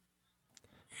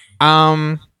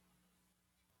 I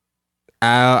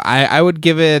would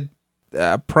give it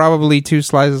probably 2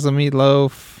 slices of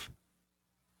meatloaf.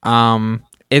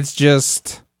 It's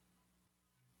just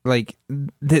like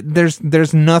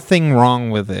there's nothing wrong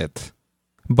with it,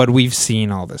 but we've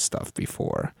seen all this stuff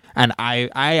before, and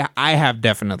I have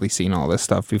definitely seen all this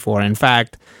stuff before. In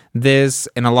fact, this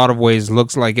in a lot of ways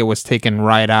looks like it was taken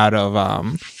right out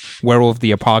of Werewolf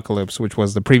the Apocalypse, which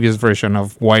was the previous version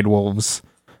of White Wolf's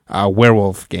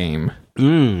werewolf game.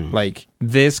 Like,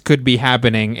 this could be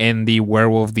happening in the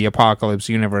Werewolf the Apocalypse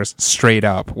universe straight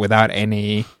up without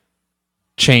any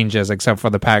changes, except for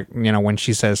the pack. You know, when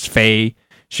she says Fae,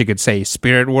 she could say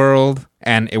Spirit World,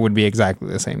 and it would be exactly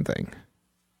the same thing.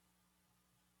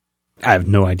 I have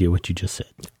no idea what you just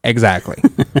said. Exactly.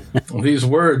 These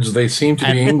words, they seem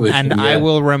to be English. And I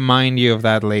will remind you of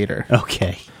that later.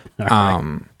 Okay. All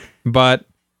right. But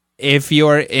if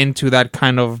you're into that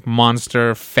kind of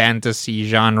monster fantasy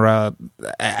genre,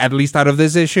 at least out of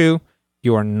this issue,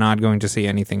 you are not going to see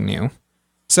anything new.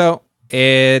 So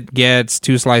it gets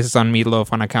 2 slices on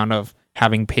meatloaf on account of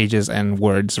having pages and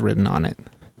words written on it.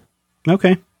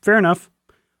 Okay, fair enough.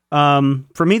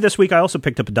 For me this week, I also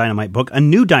picked up a Dynamite book, a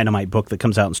new Dynamite book that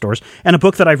comes out in stores, and a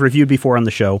book that I've reviewed before on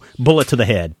the show, Bullet to the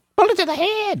Head. Bullet to the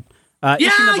Head!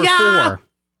 Issue number 4.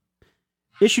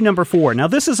 Issue number 4. Now,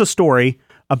 this is a story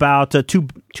about two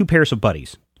pairs of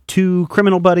buddies. 2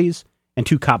 criminal buddies and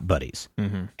 2 cop buddies.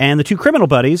 And the 2 criminal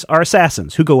buddies are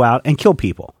assassins who go out and kill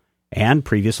people. And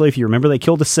previously, if you remember, they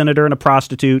killed a senator and a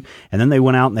prostitute, and then they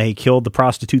went out and they killed the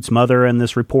prostitute's mother and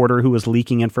this reporter who was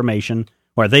leaking information.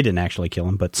 Or they didn't actually kill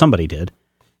him, but somebody did.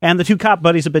 And the 2 cop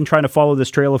buddies have been trying to follow this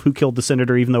trail of who killed the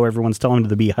senator, even though everyone's telling them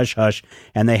to be hush-hush.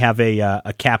 And they have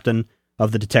a captain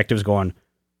of the detectives going,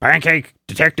 "Pancake,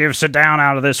 detective, sit down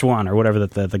out of this one," or whatever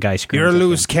the guy screams. You're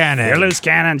loose cannon. You're loose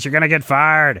cannons. You're going to get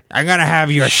fired. I'm going to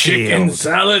have your Chicken shield.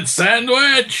 salad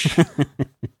sandwich.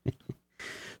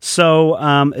 So,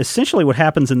 essentially what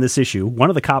happens in this issue, one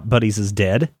of the cop buddies is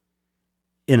dead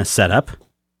in a setup,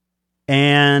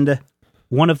 and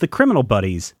one of the criminal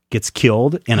buddies gets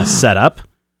killed in a setup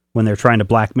when they're trying to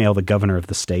blackmail the governor of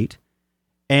the state,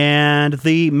 and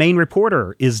the main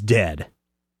reporter is dead.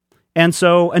 And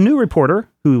so a new reporter,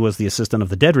 who was the assistant of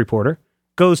the dead reporter,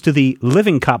 goes to the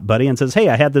living cop buddy and says, "Hey,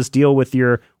 I had this deal with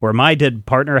my dead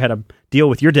partner had a deal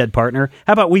with your dead partner.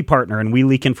 How about we partner and we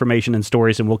leak information and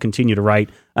stories and we'll continue to write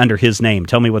under his name.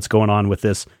 Tell me what's going on with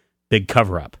this big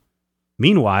cover-up."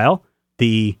 Meanwhile,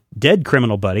 the dead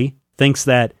criminal buddy thinks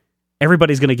that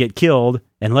everybody's going to get killed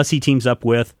unless he teams up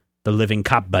with the living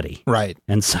cop buddy. Right.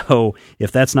 And so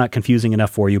if that's not confusing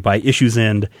enough for you, by issue's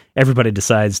end, everybody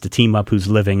decides to team up who's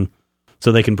living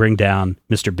so they can bring down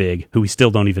Mr. Big, who we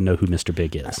still don't even know who Mr.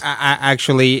 Big is.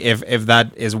 Actually, if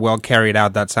that is well carried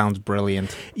out, that sounds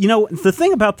brilliant. You know, the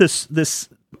thing about this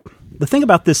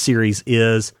series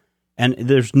is, and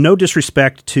there's no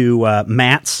disrespect to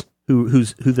Matz, who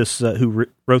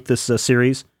wrote this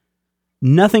series.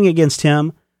 Nothing against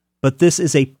him, but this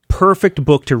is a perfect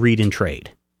book to read in trade.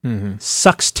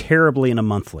 Sucks terribly in a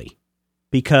monthly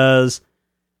because,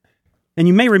 and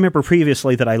you may remember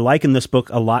previously that I likened this book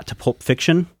a lot to Pulp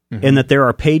Fiction, in that there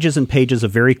are pages and pages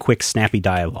of very quick, snappy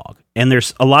dialogue. And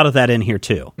there's a lot of that in here,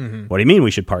 too. What do you mean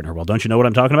we should partner? Well, don't you know what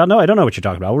I'm talking about? No, I don't know what you're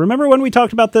talking about. Well, remember when we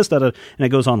talked about this? And it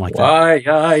goes on like that. Why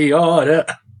I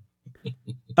oughta.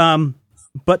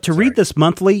 But to read this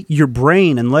monthly, your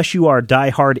brain, unless you are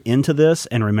diehard into this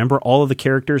and remember all of the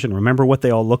characters and remember what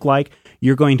they all look like,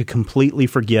 you're going to completely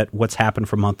forget what's happened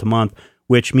from month to month,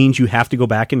 which means you have to go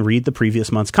back and read the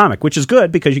previous month's comic, which is good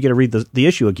because you get to read the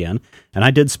issue again. And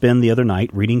I did spend the other night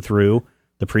reading through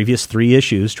the previous 3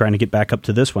 issues, trying to get back up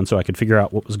to this one so I could figure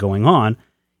out what was going on.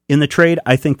 In the trade,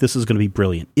 I think this is going to be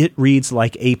brilliant. It reads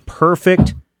like a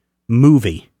perfect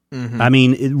movie. I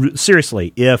mean,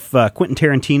 seriously, if Quentin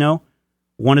Tarantino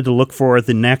wanted to look for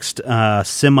the next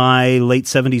semi-late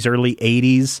 70s, early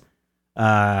 80s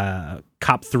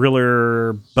cop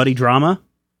thriller buddy drama,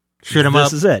 Shoot 'em up.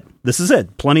 This is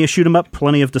it. Plenty of shoot 'em up,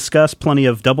 plenty of discuss, plenty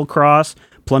of double cross,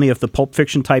 plenty of the Pulp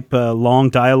Fiction type long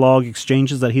dialogue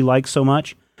exchanges that he likes so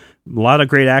much. A lot of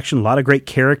great action, a lot of great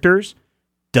characters.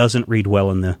 Doesn't read well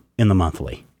in the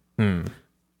monthly.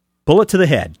 Bullet to the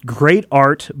Head. Great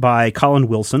art by Colin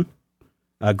Wilson.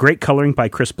 Great coloring by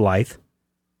Chris Blythe.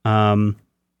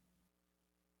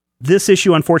 This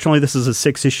issue, unfortunately, this is a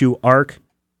 6-issue arc.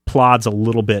 Plods a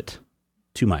little bit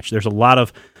too much. There's a lot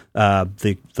of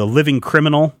the living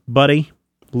criminal buddy,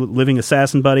 living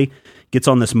assassin buddy, gets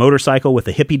on this motorcycle with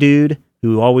a hippie dude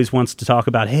who always wants to talk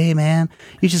about, hey, man,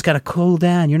 you just got to cool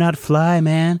down. You're not fly,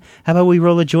 man. How about we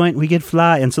roll a joint and we get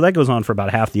fly? And so that goes on for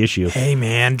about half the issue. Hey,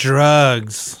 man,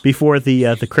 drugs. Before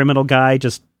the criminal guy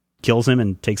just kills him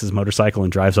and takes his motorcycle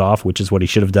and drives off, which is what he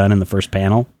should have done in the first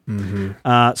panel.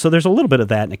 So there's a little bit of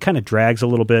that, and it kind of drags a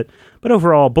little bit. But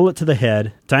overall, Bullet to the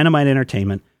Head, Dynamite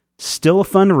Entertainment, still a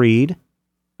fun read.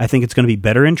 I think it's going to be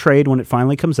better in trade when it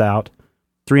finally comes out.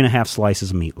 3.5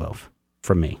 slices of meatloaf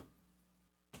from me.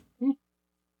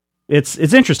 It's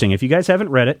interesting. If you guys haven't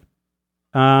read it,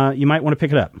 you might want to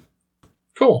pick it up.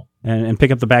 Cool. And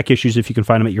pick up the back issues if you can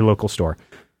find them at your local store.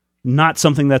 Not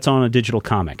something that's on a digital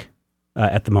comic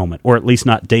at the moment, or at least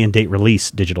not day and date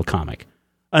release digital comic,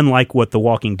 unlike what The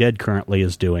Walking Dead currently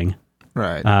is doing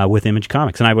with Image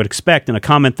Comics. And I would expect in a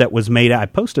comment that was made, I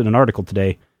posted an article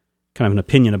today, kind of an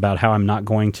opinion about how I'm not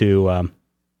going to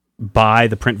buy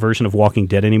the print version of Walking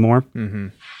Dead anymore.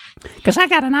 Because I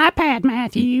got an iPad,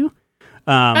 Matthew.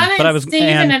 But I was,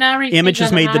 and Image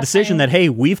has made the decision that, hey,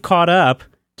 we've caught up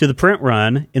to the print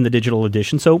run in the digital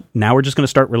edition, so now we're just going to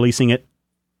start releasing it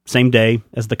same day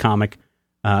as the comic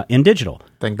in digital.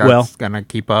 Think that's going to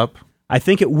keep up? I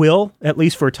think it will, at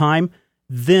least for a time.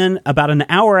 Then, about an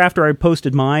hour after I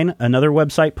posted mine, another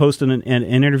website posted an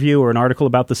interview or an article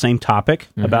about the same topic,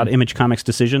 about Image Comics'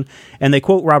 decision, and they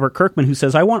quote Robert Kirkman, who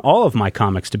says, I want all of my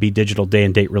comics to be digital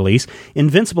day-and-date release.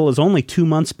 Invincible is only 2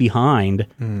 months behind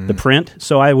the print,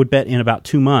 so I would bet in about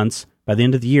 2 months, by the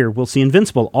end of the year, we'll see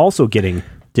Invincible also getting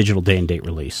digital day-and-date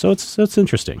release. So it's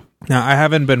interesting. Now, I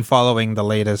haven't been following the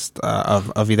latest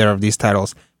of either of these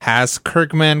titles. Has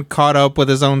Kirkman caught up with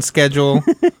his own schedule?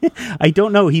 I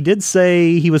don't know. He did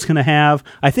say he was going to have,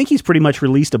 I think he's pretty much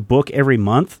released a book every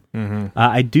month.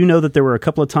 I do know that there were a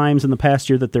couple of times in the past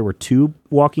year that there were 2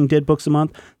 Walking Dead books a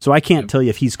month, so I can't tell you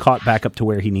if he's caught back up to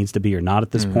where he needs to be or not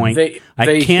at this point. They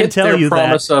hit their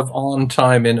promise of on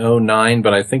time in 2009,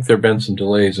 but I think there have been some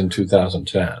delays in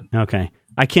 2010. Okay.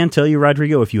 I can tell you,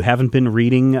 Rodrigo, if you haven't been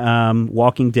reading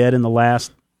Walking Dead in the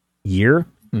last year,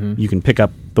 you can pick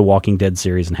up the Walking Dead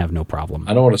series and have no problem.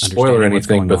 I don't want to spoil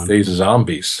anything, but these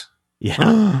zombies.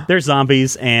 Yeah, they're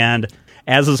zombies, and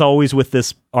as is always with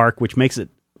this arc, which makes it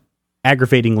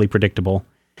aggravatingly predictable,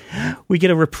 we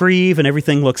get a reprieve and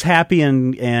everything looks happy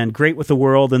and great with the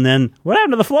world, and then, what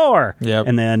happened to the floor? Yep.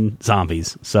 And then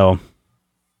zombies, so...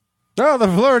 Oh, the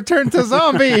floor turned to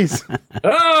zombies!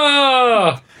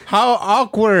 Oh! How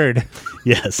awkward!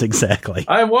 Yes, exactly.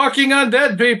 I'm walking on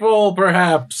dead people,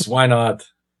 perhaps. Why not?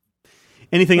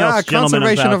 Anything else, gentlemen?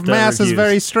 Conservation of mass is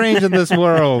very strange in this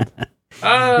world.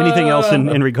 Anything else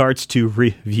in regards to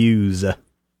reviews?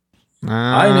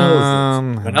 I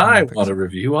know that when I want a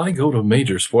review, I go to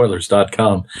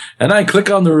majorspoilers.com and I click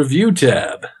on the review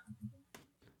tab.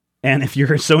 And if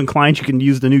you're so inclined, you can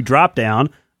use the new drop-down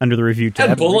under the review tab.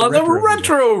 And pull on the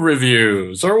retro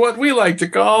reviews, or what we like to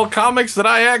call comics that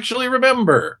I actually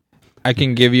remember. I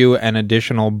can give you an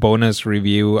additional bonus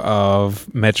review of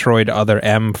Metroid Other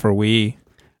M for Wii.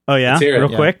 Oh, yeah?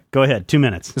 Real quick? Go ahead. 2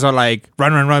 minutes. So, like,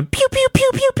 run, pew, pew, pew,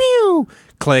 pew, pew.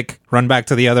 Click, run back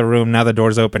to the other room. Now the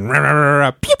door's open.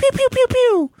 Pew, pew, pew, pew,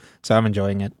 pew. So I'm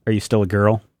enjoying it. Are you still a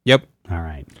girl? Yep. All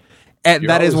right. And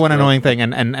that is one annoying thing,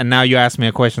 and now you asked me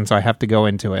a question, so I have to go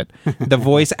into it. The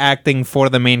voice acting for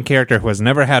the main character, who has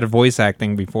never had voice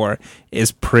acting before,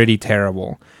 is pretty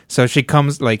terrible. So she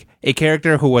comes like a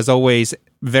character who was always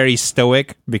very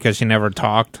stoic because she never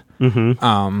talked.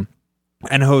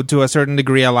 And who to a certain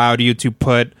degree allowed you to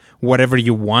put whatever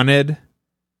you wanted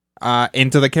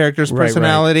into the character's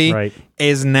personality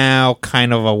is now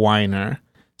kind of a whiner.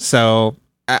 So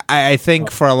I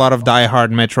think for a lot of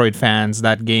diehard Metroid fans,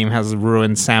 that game has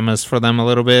ruined Samus for them a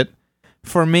little bit.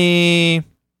 For me,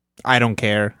 I don't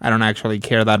care. I don't actually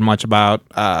care that much about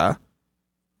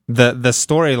the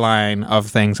storyline of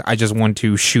things. I just want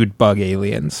to shoot bug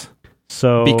aliens.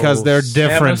 So because they're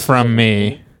different from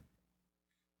me.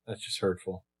 That's just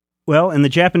hurtful. Well, in the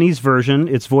Japanese version,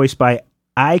 it's voiced by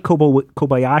Ai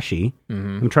Kobayashi.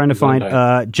 I'm trying to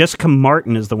find... Jessica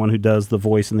Martin is the one who does the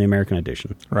voice in the American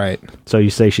edition. Right. So you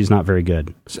say she's not very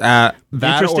good.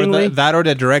 Interestingly, that or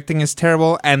the directing is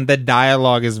terrible, and the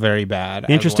dialogue is very bad.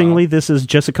 Interestingly, this is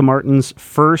Jessica Martin's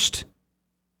first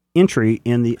entry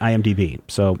in the IMDb.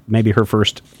 So maybe her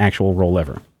first actual role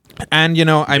ever. And, you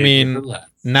know, I mean,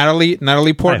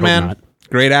 Natalie Portman,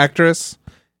 great actress.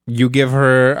 You give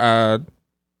her...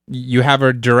 you have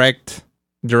her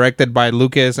directed by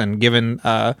Lucas and given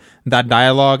that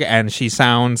dialogue, and she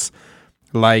sounds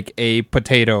like a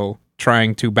potato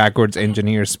trying to backwards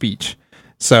engineer speech.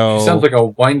 So she sounds like a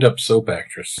wind-up soap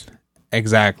actress.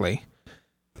 Exactly.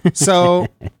 So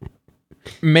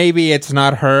maybe it's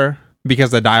not her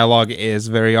because the dialogue is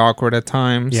very awkward at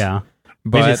times. Yeah.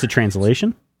 But maybe it's the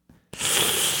translation?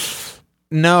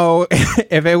 No,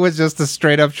 if it was just a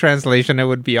straight up translation, it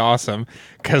would be awesome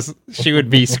because she would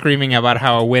be screaming about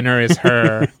how a winner is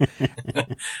her.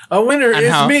 A winner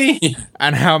is me.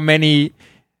 And how many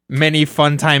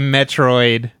Funtime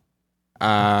Metroid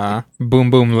boom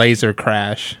boom laser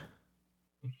crash.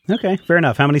 Okay, fair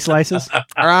enough. How many slices?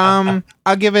 I'll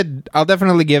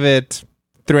definitely give it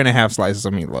 3.5 slices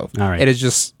of meatloaf. All right. It is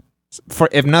just, for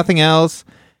if nothing else,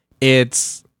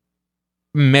 it's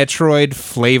Metroid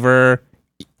flavor,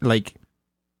 like,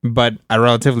 but a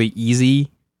relatively easy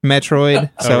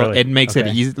Metroid, so really? it makes it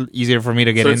easier for me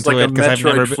to get into like it because I've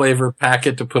never flavor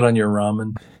packet to put on your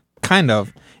ramen. Kind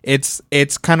of. It's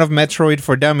kind of Metroid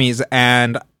for dummies,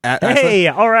 and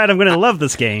all right, I'm going to love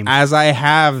this game. As I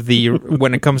have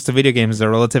when it comes to video games, the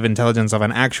relative intelligence of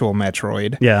an actual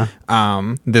Metroid. Yeah.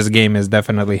 This game is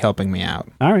definitely helping me out.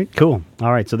 All right, cool.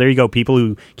 All right, so there you go. People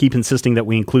who keep insisting that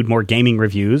we include more gaming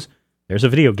reviews. There's a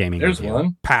video gaming review. There's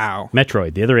one. Pow.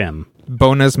 Metroid, the other M.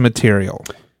 Bonus material.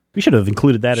 We should have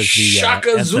included that as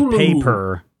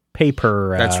the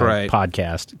paper That's right.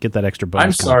 podcast. Get that extra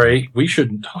bonus. I'm sorry, we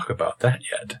shouldn't talk about that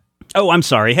yet. Oh, I'm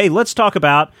sorry. Hey, let's talk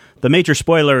about the major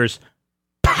spoilers.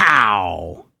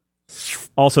 Pow!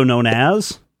 Also known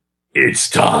as... It's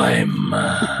time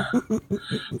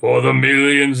for the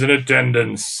millions in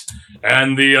attendance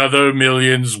and the other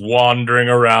millions wandering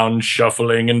around,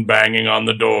 shuffling and banging on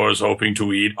the doors, hoping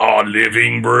to eat our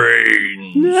living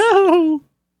brains. No!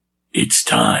 It's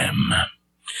time.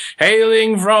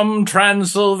 Hailing from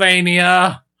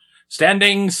Transylvania,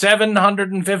 standing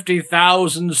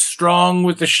 750,000 strong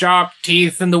with the sharp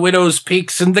teeth and the widow's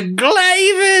peaks and the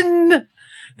glaven,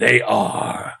 they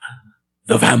are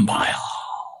the vampires.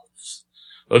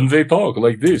 And they talk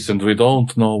like this, and we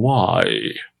don't know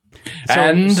why.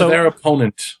 So their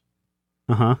opponent,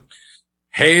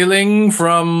 hailing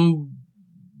from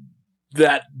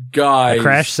that guy, a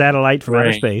crashed satellite from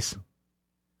outer space.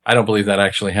 I don't believe that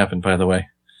actually happened, by the way.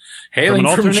 Hailing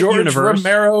from George universe.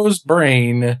 Romero's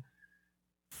brain.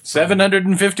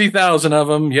 750,000 of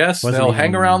them. Yes, they'll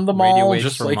hang around the mall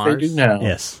just like Mars? They do now.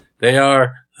 Yes. They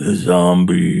are the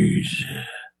zombies.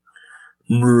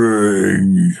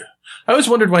 I always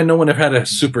wondered why no one ever had a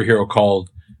superhero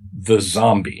called the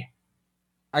Zombie.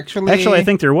 Actually, I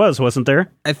think there wasn't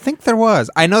there? I think there was.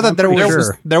 I know that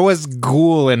there was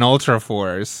Ghoul in Ultra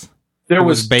Force. There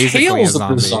was Tales of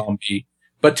the Zombie.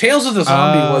 But Tales of the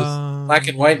Zombie was black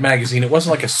and white magazine. It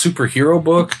wasn't like a superhero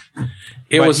book.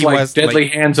 It was like Deadly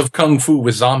Hands of Kung Fu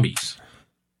with zombies.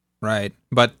 Right.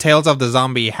 But Tales of the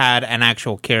Zombie had an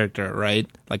actual character, right?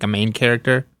 Like a main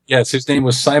character? Yes, his name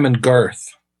was Simon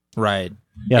Garth. Right.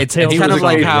 Yeah, it's kind of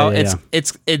like how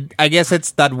I guess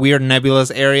it's that weird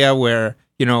nebulous area where,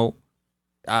 you know,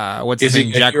 what's his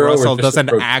name? Jack Russell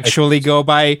doesn't actually go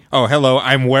by, oh, hello,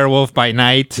 I'm werewolf by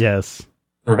night. Yes.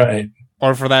 Right.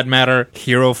 Or for that matter,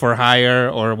 Hero for Hire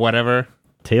or whatever.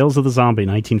 Tales of the Zombie,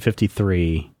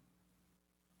 1953.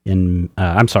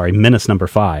 Menace number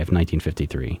 5,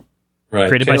 1953. Right.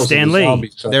 Created by Stan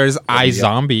Lee. There's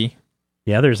iZombie.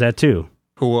 Yeah, there's that too.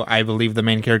 Who I believe the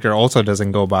main character also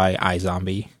doesn't go by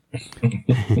iZombie.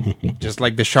 Just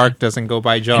like the shark doesn't go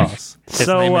by Jaws. Does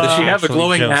she have a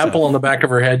glowing apple on the back of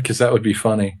her head? Because that would be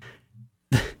funny.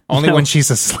 Only when she's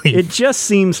asleep. It just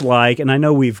seems like, and I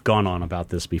know we've gone on about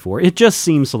this before, it just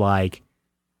seems like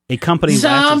a company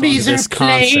Zombies latches onto this are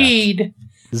played. Concept.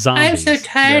 Zombies. I'm so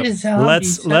tired of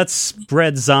zombies. Let's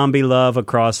spread zombie love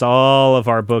across all of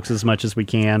our books as much as we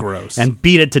can. Gross. And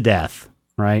beat it to death,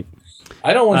 right?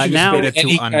 I don't want you now- to spread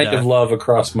any kind of love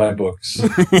across my books.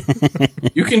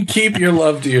 You can keep your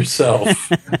love to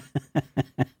yourself.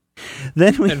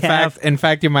 Then we In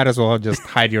fact, you might as well just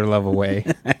hide your love away.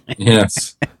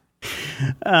 Yes.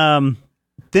 Then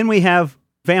we have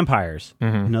vampires.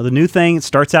 Mm-hmm. You know, the new thing, it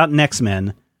starts out in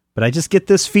X-Men, but I just get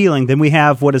this feeling. Then we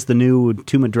have, what is the new not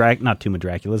Tomb of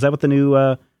Dracula. Is that what the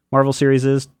new Marvel series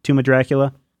is? Tomb of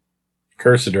Dracula?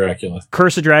 Curse of Dracula.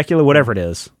 Curse of Dracula, whatever it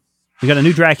is. We got a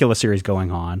new Dracula series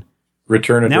going on.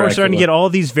 Return of Now Dracula. we're starting to get all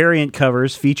these variant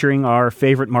covers featuring our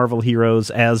favorite Marvel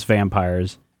heroes as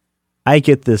vampires. I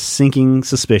get this sinking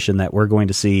suspicion that we're going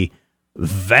to see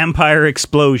vampire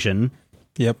explosion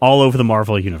all over the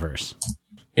Marvel universe.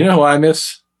 You know who I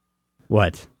miss?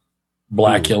 What?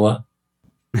 Blackula.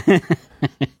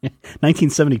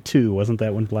 1972, wasn't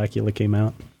that when Blackula came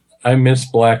out? I miss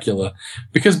Blackula.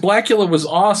 Because Blackula was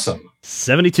awesome.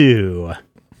 72.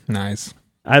 Nice.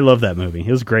 I love that movie.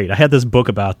 It was great. I had this book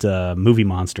about movie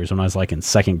monsters when I was like in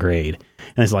second grade.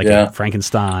 And it's like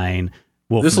Frankenstein,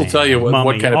 Wolfman, this will tell you what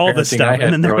Mummy, kind of all parenting this stuff. I had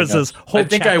And then there growing was this up. whole I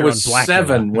think I chapter was on Blackula.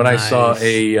 7 when I saw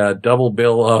a double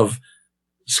bill of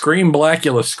Scream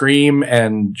Blackula, Scream,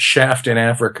 and Shaft in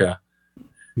Africa.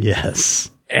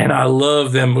 Yes. And I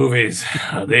love them movies.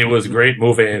 They was great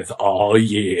movies. Oh,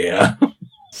 yeah.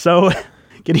 So,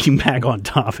 getting back on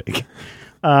topic,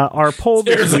 our poll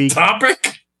this There's week... a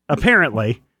topic?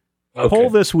 Apparently. Okay. Poll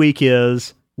this week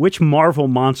is, which Marvel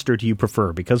monster do you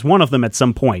prefer? Because one of them at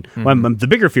some point, the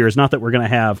bigger fear is not that we're going to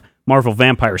have Marvel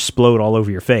vampires explode all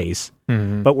over your face,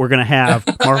 but we're going to have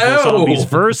Marvel zombies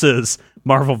versus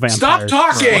Marvel vampires Stop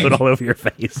talking! explode all over your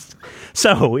face.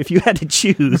 So, if you had to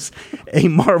choose a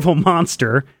Marvel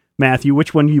monster, Matthew,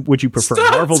 which one would you prefer?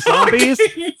 Stop Marvel talking!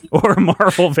 zombies or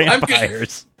Marvel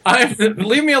vampires?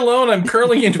 Leave me alone. I'm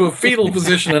curling into a fetal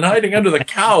position and hiding under the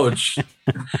couch.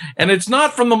 And it's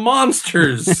not from the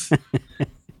monsters.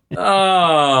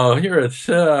 Oh, you're that's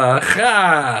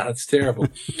terrible.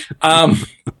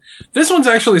 This one's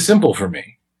actually simple for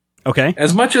me. Okay.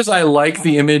 As much as I like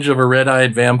the image of a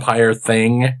red-eyed vampire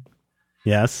thing,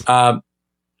 Yes.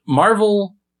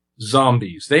 Marvel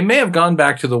zombies. They may have gone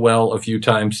back to the well a few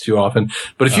times too often,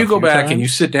 but if you go back and you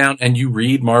sit down and you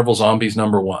read Marvel Zombies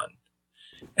 #1,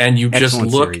 and you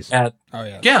Excellent just look series. at,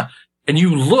 and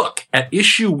you look at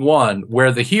issue 1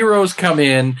 where the heroes come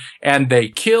in and they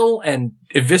kill and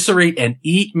eviscerate and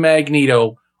eat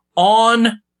Magneto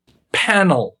on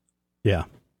panel. Yeah.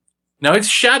 Now it's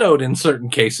shadowed in certain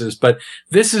cases, but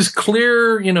this is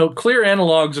clear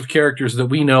analogs of characters that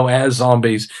we know as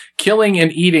zombies, killing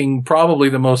and eating probably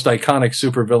the most iconic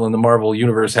supervillain the Marvel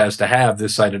Universe has to have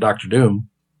this side of Doctor Doom.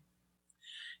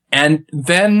 And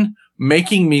then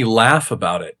making me laugh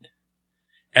about it.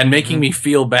 And making me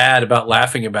feel bad about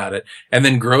laughing about it. And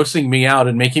then grossing me out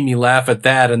and making me laugh at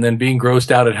that and then being grossed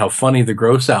out at how funny the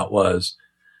gross out was.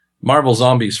 Marvel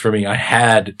Zombies for me, I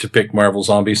had to pick Marvel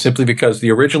Zombies simply because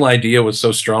the original idea was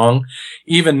so strong.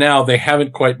 Even now, they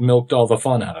haven't quite milked all the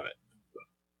fun out of it.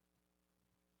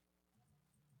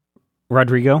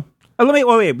 Rodrigo?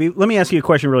 Let me ask you a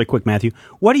question really quick, Matthew.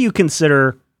 What do you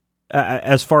consider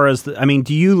as far as,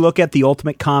 do you look at the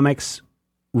Ultimate Comics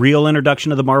real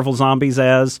introduction of the Marvel Zombies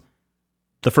as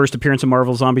the first appearance of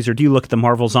Marvel Zombies, or do you look at the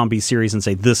Marvel Zombies series and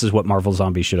say, this is what Marvel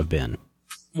Zombies should have been?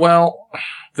 Well,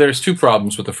 there's two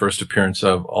problems with the first appearance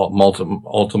of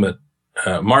Ultimate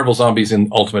Marvel Zombies in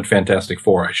Ultimate Fantastic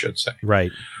Four, I should say.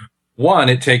 Right. One,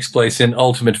 it takes place in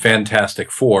Ultimate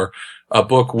Fantastic Four, a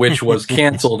book which was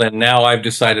canceled and now I've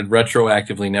decided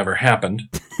retroactively never happened.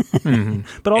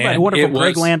 But all that wonderful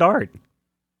Greg Land art.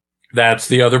 That's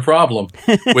the other problem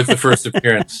with the first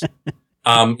appearance.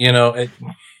 I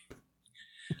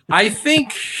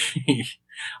think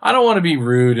I don't want to be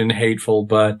rude and hateful,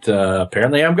 but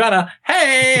apparently I'm gonna.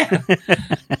 Hey,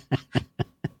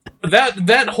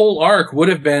 that whole arc would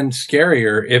have been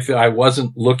scarier if I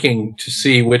wasn't looking to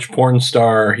see which porn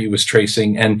star he was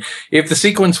tracing, and if the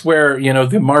sequence where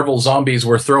the Marvel Zombies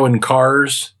were throwing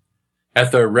cars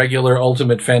at the regular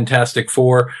Ultimate Fantastic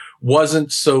Four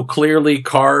wasn't so clearly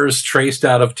cars traced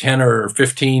out of 10 or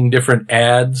 15 different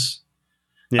ads.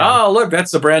 Yeah. Oh, look, that's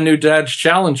the brand new Dodge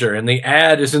Challenger, and the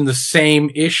ad is in the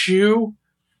same issue.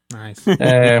 Nice.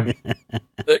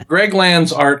 Greg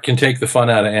Land's art can take the fun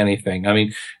out of anything. I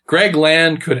mean, Greg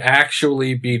Land could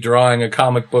actually be drawing a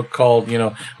comic book called,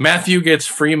 Matthew gets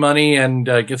free money and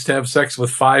gets to have sex with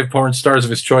 5 porn stars of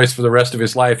his choice for the rest of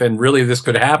his life. And really, this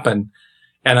could happen.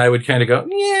 And I would kind of go,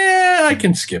 yeah, I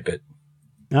can skip it.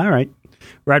 All right.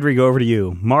 Rodrigo, over to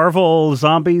you. Marvel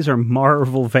zombies or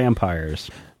Marvel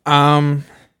vampires?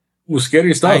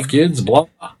 Scary stuff, kids, blah.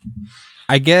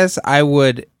 I guess I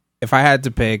would, if I had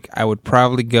to pick, I would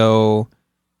probably go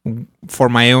for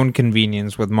my own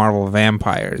convenience with Marvel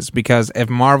vampires, because if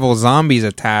Marvel zombies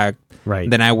attack,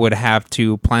 then I would have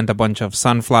to plant a bunch of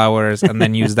sunflowers and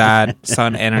then use that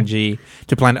sun energy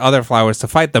to plant other flowers to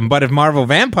fight them. But if Marvel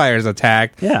vampires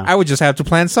attack, I would just have to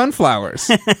plant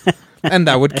sunflowers and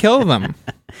that would kill them.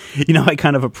 I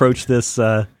kind of approach this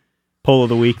poll of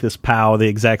the week, this POW, the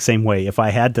exact same way. If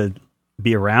I had to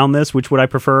be around this, which would I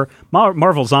prefer?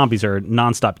 Marvel zombies are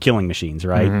nonstop killing machines,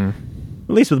 right? Mm-hmm.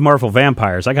 At least with Marvel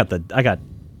vampires, I got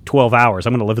 12 hours.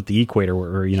 I'm going to live at the equator,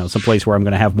 or someplace where I'm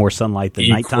going to have more sunlight than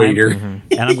nighttime,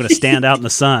 and I'm going to stand out in the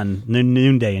sun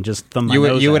noonday and just thumb my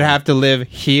nose. You would have to live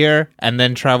here and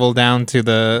then travel down to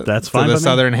the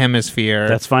southern hemisphere.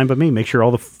 That's fine by me. Make sure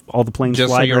all the planes just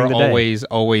fly so you're during the day.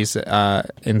 always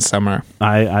in summer.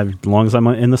 As long as I'm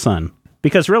in the sun.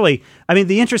 Because really, I mean,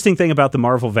 the interesting thing about the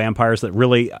Marvel vampires that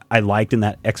really I liked in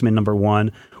that X-Men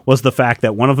 #1 was the fact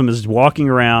that one of them is walking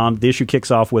around. The issue kicks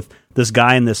off with this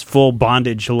guy in this full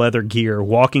bondage leather gear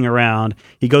walking around.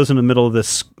 He goes in the middle of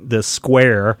this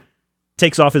square,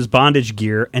 takes off his bondage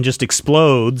gear, and just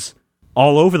explodes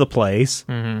all over the place.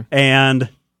 Mm-hmm. And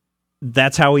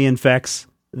that's how he infects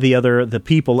the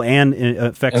people and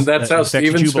affects. And that's how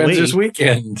Steven spends his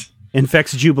weekend.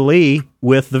 Infects Jubilee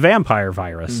with the vampire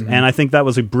virus. Mm-hmm. And I think that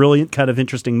was a brilliant, kind of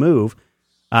interesting move.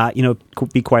 To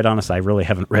be quite honest, I really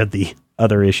haven't read the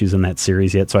other issues in that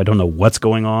series yet, so I don't know what's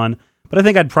going on. But I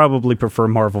think I'd probably prefer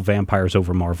Marvel vampires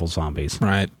over Marvel zombies.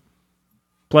 Right.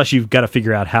 Plus, you've got to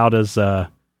figure out how does... I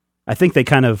think they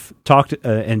kind of talked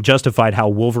and justified how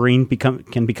Wolverine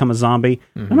can become a zombie.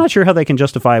 Mm-hmm. I'm not sure how they can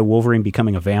justify Wolverine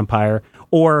becoming a vampire,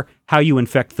 or how you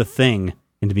infect the Thing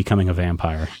into becoming a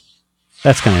vampire.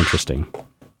 That's kind of interesting.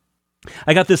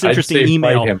 I got this interesting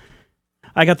email.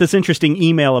 I got this interesting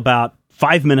email about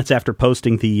 5 minutes after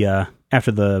posting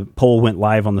after the poll went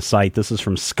live on the site. This is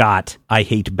from Scott. I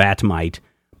hate Batmite.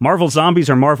 Marvel zombies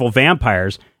or Marvel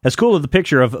vampires? As cool as the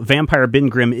picture of Vampire Ben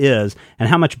Grimm is, and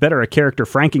how much better a character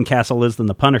Frankencastle is than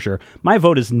the Punisher, my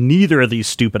vote is neither of these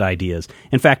stupid ideas.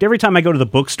 In fact, every time I go to the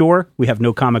bookstore, we have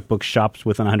no comic book shops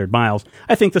within 100 miles,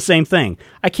 I think the same thing.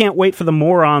 I can't wait for the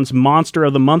morons' Monster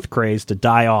of the Month craze to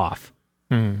die off.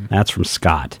 That's from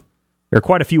Scott. There are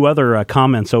quite a few other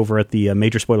comments over at the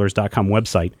Majorspoilers.com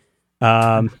website.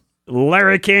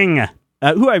 Larry King,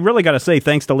 who I really got to say,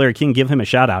 thanks to Larry King, give him a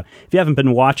shout out. If you haven't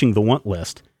been watching The Want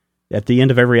List, at the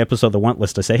end of every episode of The Want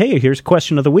List, I say, hey, here's a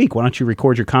question of the week. Why don't you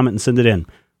record your comment and send it in?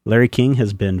 Larry King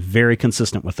has been very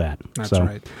consistent with that. That's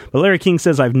right. But Larry King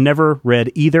says, I've never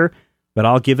read either, but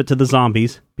I'll give it to the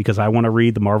zombies because I want to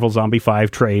read the Marvel Zombie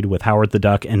 5 trade with Howard the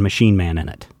Duck and Machine Man in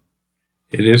it.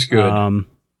 It is good.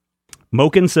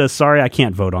 Moken says, sorry, I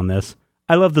can't vote on this.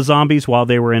 I love the zombies while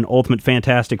they were in Ultimate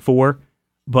Fantastic Four,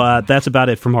 but that's about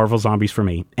it for Marvel Zombies for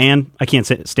me. And I can't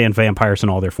stand vampires in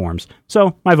all their forms.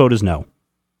 So my vote is no.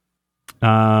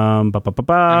 And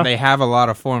they have a lot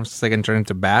of forms. They can turn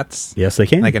into bats. Yes, they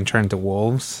can. They can turn into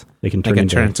wolves. They can turn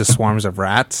into swarms of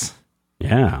rats.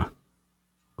 Yeah.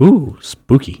 Ooh,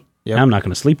 spooky. Yep. I'm not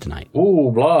going to sleep tonight.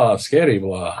 Ooh, blah, scary,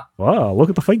 blah. Wow, look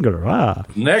at the finger. Ah.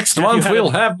 Next month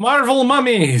we'll have Marvel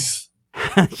mummies.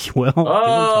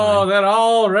 Well, they're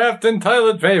all wrapped in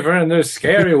toilet paper and they're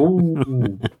scary.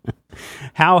 Ooh.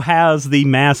 How has the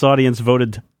mass audience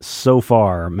voted so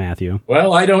far, Matthew?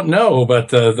 Well, I don't know, but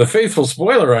the faithful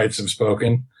spoilerites have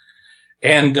spoken.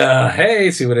 And,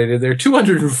 hey, see what I did there?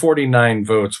 249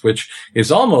 votes, which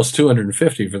is almost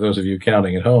 250 for those of you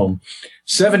counting at home.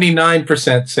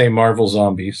 79% say Marvel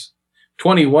Zombies.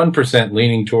 21%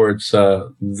 leaning towards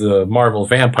the Marvel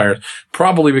Vampires,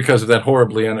 probably because of that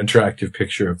horribly unattractive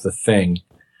picture of the Thing.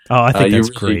 Oh, I think that's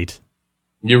great.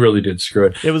 You really did screw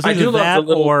it. It was either I do that love the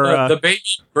little, or the baby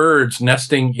birds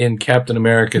nesting in Captain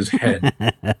America's head.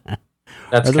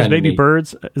 That's are those baby neat.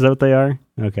 Birds? Is that what they are?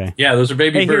 Okay. Yeah, those are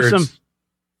baby birds.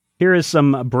 Here is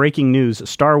some breaking news.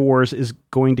 Star Wars is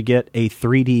going to get a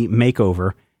 3D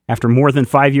makeover. After more than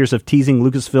 5 years of teasing,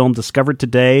 Lucasfilm discovered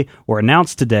today, or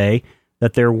announced today,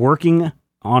 that they're working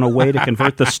on a way to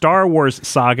convert the Star Wars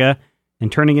saga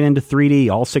and turning it into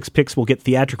 3D. All 6 picks will get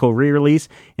theatrical re-release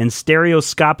and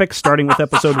stereoscopic, starting with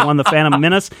Episode 1, The Phantom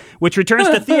Menace, which returns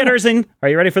to theaters in, are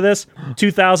you ready for this?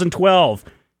 2012.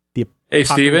 Hey,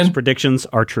 Apocalypse Steven. predictions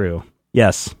are true.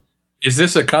 Yes. Is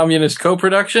this a communist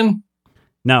co-production?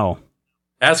 No.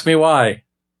 Ask me why.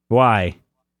 Why?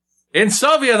 In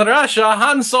Soviet Russia,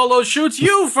 Han Solo shoots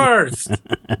you first.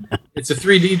 It's a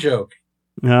 3D joke.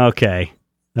 Okay.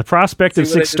 The prospect of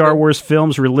See what 6 I did Star there? Wars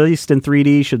films released in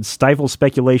 3D should stifle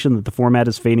speculation that the format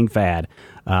is fading fad.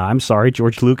 I'm sorry,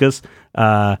 George Lucas.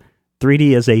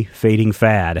 3D is a fading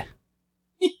fad.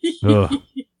 Ugh.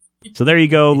 So there you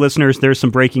go, listeners. There's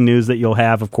some breaking news that you'll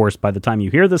have, of course, by the time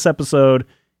you hear this episode.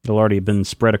 It'll already have been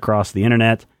spread across the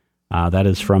internet. That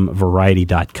is from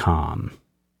Variety.com.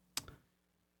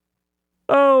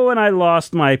 Oh, and I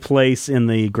lost my place in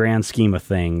the grand scheme of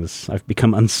things. I've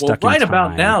become unstuck Well, right in time.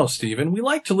 about now, Stephen, we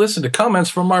like to listen to comments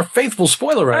from our faithful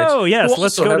spoilerites. Oh, yes, who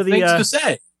let's also go have to the, things to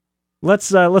say. Let's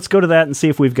go to that and see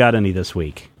if we've got any this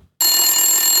week.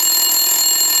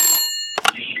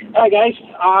 Hi, guys.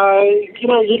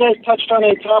 You guys touched on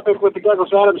a topic with the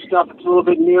Douglas Adams stuff that's a little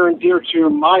bit near and dear to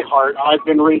my heart. I've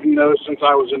been reading those since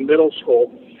I was in middle school,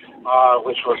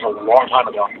 which was a long time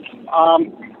ago.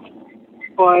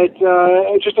 But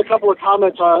just a couple of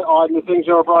comments on the things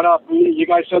that were brought up. You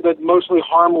guys said that Mostly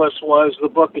Harmless was the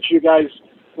book that you guys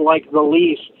liked the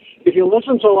least. If you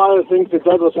listen to a lot of the things that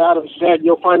Douglas Adams said,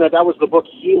 you'll find that was the book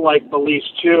he liked the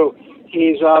least, too.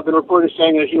 He's been reported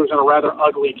saying that he was in a rather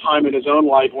ugly time in his own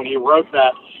life when he wrote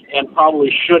that and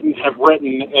probably shouldn't have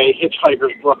written a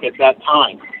hitchhiker's book at that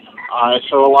time.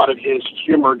 So a lot of his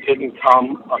humor didn't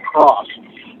come across.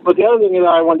 But the other thing that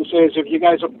I wanted to say is if you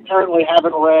guys apparently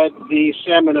haven't read The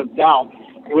Salmon of Doubt,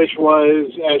 which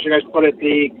was, as you guys put it,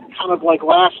 the kind of like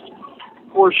last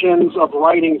portions of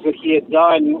writings that he had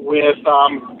done with,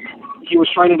 he was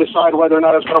trying to decide whether or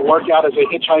not it was going to work out as a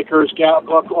Hitchhiker's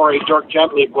book or a Dirk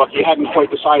Gently book. He hadn't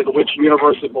quite decided which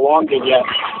universe it belonged in yet.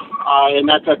 And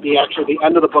that's at the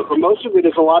end of the book. But most of it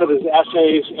is a lot of his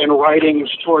essays and writings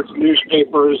towards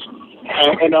newspapers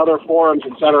and other forums,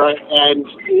 etc. And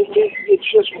it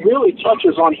just really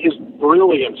touches on his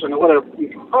brilliance and what an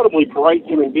incredibly bright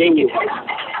human being he was.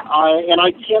 And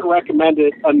I can't recommend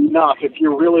it enough if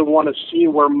you really want to see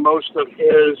where most of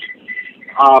his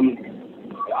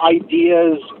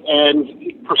ideas and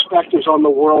perspectives on the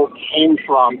world came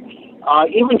from.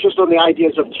 Even just on the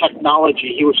ideas of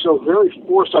technology, he was so very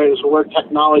foresighted as to where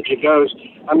technology goes.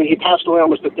 I mean, he passed away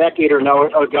almost a decade or so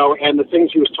ago, and the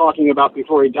things he was talking about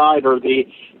before he died are the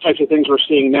types of things we're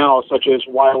seeing now, such as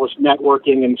wireless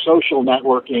networking and social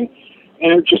networking.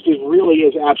 And it really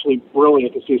is absolutely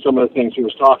brilliant to see some of the things he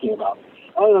was talking about.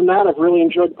 Other than that, I've really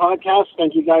enjoyed the podcast.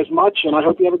 Thank you guys much, and I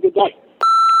hope you have a good day.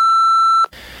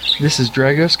 This is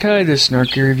Dragos Kai, the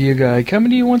Snarky Review Guy, coming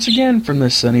to you once again from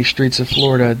the sunny streets of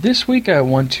Florida. This week I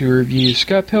want to review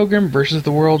Scott Pilgrim vs.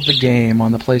 the World, the game,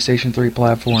 on the PlayStation 3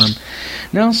 platform.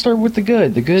 Now I'll start with the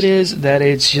good. The good is that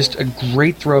it's just a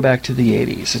great throwback to the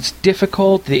 80s. It's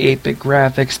difficult, the 8-bit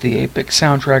graphics, the 8-bit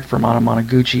soundtrack from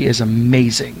Anamanaguchi is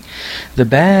amazing. The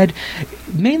bad,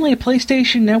 mainly a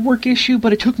PlayStation Network issue,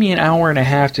 but it took me an hour and a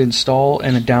half to install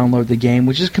and to download the game,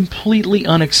 which is completely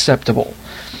unacceptable.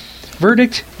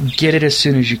 Verdict, get it as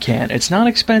soon as you can. It's not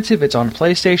expensive, it's on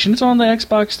PlayStation, it's on the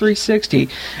Xbox 360.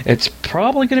 It's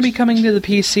probably going to be coming to the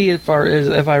PC if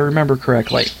I remember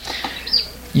correctly.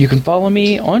 You can follow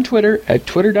me on Twitter at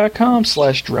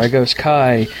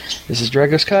twitter.com/DragosKai. This is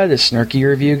Dragos Kai, the Snarky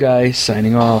Review Guy,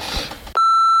 signing off.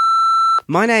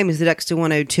 My name is the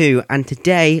Dexter102, and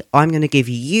today I'm going to give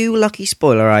you lucky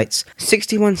spoilerites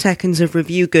 61 seconds of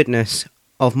review goodness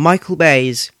of Michael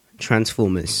Bay's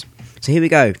Transformers. So here we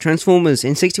go. Transformers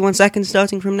in 61 seconds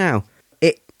starting from now.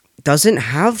 It doesn't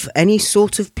have any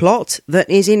sort of plot that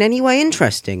is in any way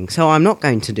interesting, so I'm not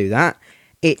going to do that.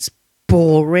 It's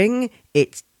boring.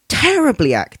 It's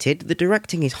terribly acted. The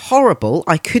directing is horrible.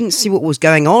 I couldn't see what was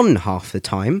going on half the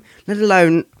time, let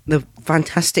alone the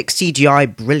fantastic CGI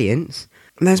brilliance.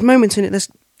 And there's moments in it that's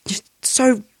just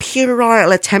so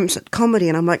puerile attempts at comedy,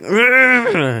 and I'm like,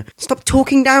 stop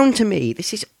talking down to me.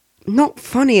 This is not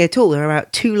funny at all. There are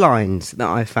about 2 lines that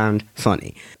I found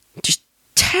funny. Just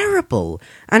terrible.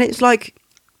 And it's like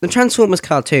the Transformers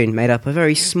cartoon made up a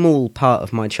very small part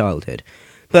of my childhood.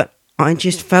 But I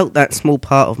just felt that small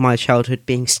part of my childhood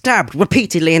being stabbed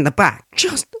repeatedly in the back.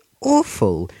 Just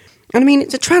awful. And I mean,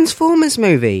 it's a Transformers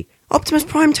movie. Optimus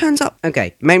Prime turns up.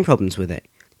 Okay, main problems with it.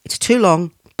 It's too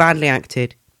long, badly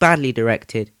acted, badly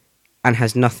directed, and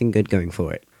has nothing good going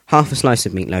for it. Half a slice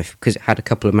of meatloaf, because it had a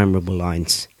couple of memorable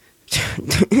lines.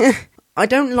 I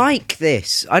don't like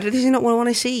this. This is not what I want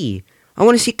to see. I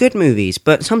want to see good movies,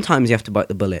 but sometimes you have to bite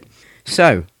the bullet.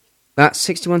 So, that's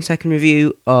 61 second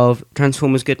review of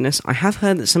Transformers goodness. I have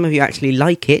heard that some of you actually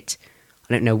like it.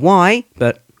 I don't know why,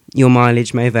 but your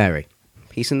mileage may vary.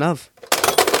 Peace and love.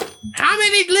 How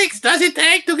many licks does it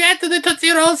take to get to the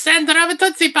Tootsie Roll center of a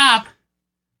Tootsie Pop?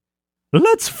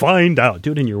 Let's find out.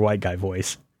 Do it in your white guy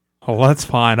voice. Let's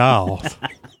find out.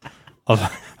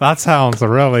 That sounds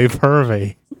really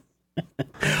pervy.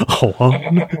 A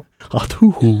one, a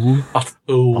two,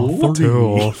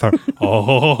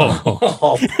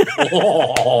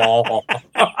 Oh.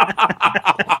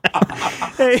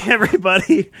 Hey,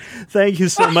 everybody. Thank you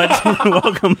so much.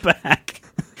 Welcome back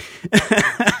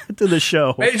to the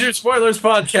show. Major Spoilers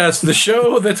Podcast, the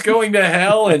show that's going to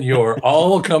hell, and you're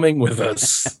all coming with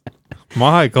us.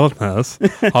 My goodness.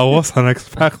 I wasn't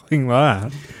expecting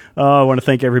that. I want to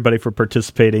thank everybody for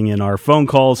participating in our phone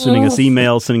calls, sending us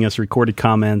emails, sending us recorded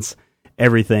comments.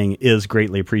 Everything is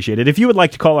greatly appreciated. If you would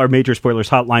like to call our Major Spoilers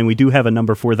hotline, we do have a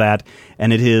number for that,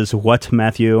 and it is what,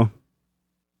 Matthew?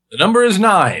 The number is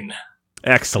 9.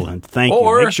 Excellent. Thank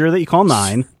you. Make sure that you call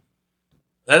 9.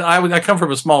 I come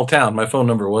from a small town. My phone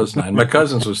number was 9. My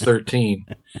cousin's was 13.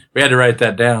 We had to write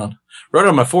that down. Wrote it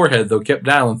on my forehead, though, kept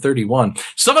dialing 31.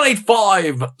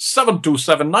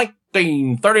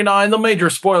 785-727-1939, the Major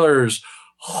Spoilers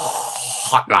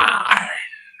hotline.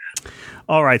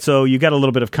 All right, so you got a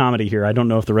little bit of comedy here. I don't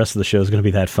know if the rest of the show is going to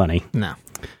be that funny. No.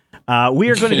 We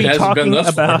are going to be talking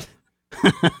about...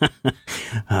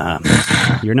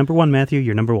 you're number one, Matthew.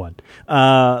 You're number one.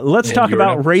 Let's talk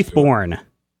about Wraithborn.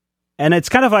 And it's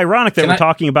kind of ironic that we're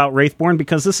talking about Wraithborn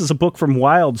because this is a book from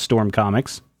Wildstorm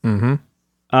Comics. Mm-hmm.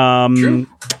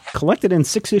 Collected in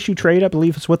 6-issue trade, I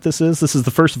believe is what this is. This is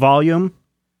the first volume.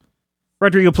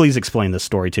 Rodrigo, please explain this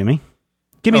story to me.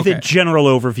 Give me the general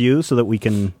overview so that we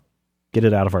can get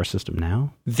it out of our system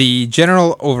now. The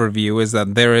general overview is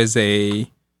that there is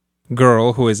a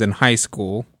girl who is in high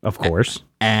school. Of course.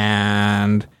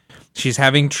 And she's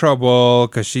having trouble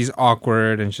because she's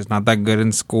awkward and she's not that good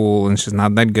in school and she's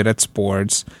not that good at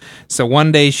sports. So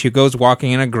one day she goes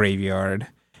walking in a graveyard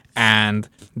and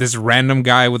this random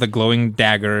guy with a glowing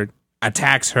dagger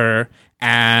attacks her,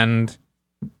 and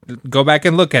go back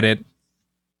and look at it.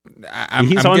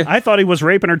 I thought he was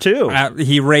raping her too.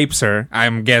 He rapes her,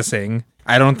 I'm guessing.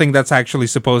 I don't think that's actually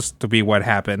supposed to be what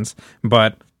happens,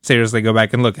 but seriously, go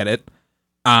back and look at it.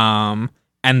 And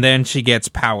then she gets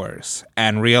powers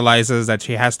and realizes that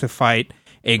she has to fight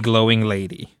a glowing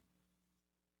lady.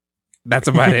 That's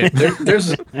about it.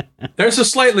 There's a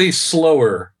slightly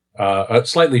slower, a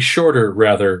slightly shorter,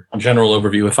 rather, general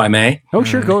overview, if I may. Oh,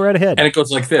 sure, go right ahead. And it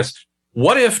goes like this.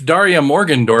 What if Daria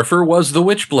Morgendorffer was the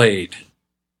Witchblade?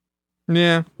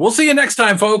 Yeah. We'll see you next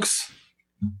time, folks.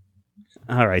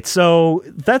 All right, so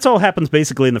that's all happens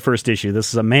basically in the first issue. This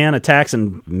is a man attacks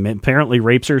and apparently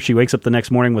rapes her. She wakes up the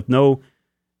next morning with no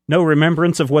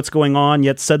remembrance of what's going on,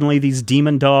 yet suddenly these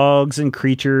demon dogs and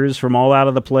creatures from all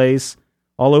over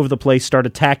the place start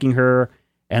attacking her,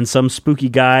 and some spooky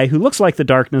guy who looks like the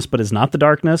darkness but is not the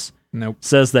darkness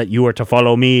says that you are to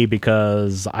follow me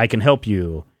because I can help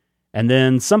you. And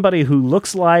then somebody who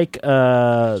looks like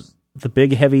the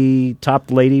big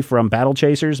heavy-topped lady from Battle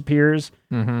Chasers appears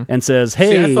and says,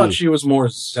 hey... See, I thought she was more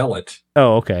zealot.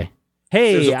 Oh, okay.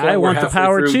 Hey, I want the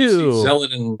power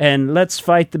too. And let's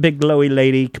fight the big glowy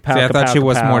lady. Kapow, I thought she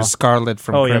was more Scarlet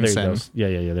from Crimson. Yeah,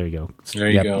 there you go. There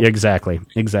you go. Exactly.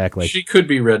 She could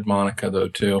be Red Monica, though,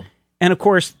 too. And, of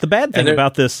course, the bad thing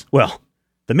about this... Well,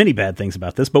 the many bad things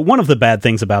about this, but one of the bad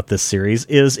things about this series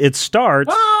is it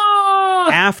starts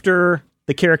after...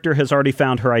 The character has already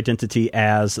found her identity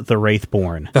as the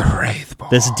Wraithborn. The Wraithborn.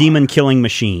 This demon-killing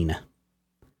machine.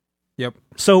 Yep.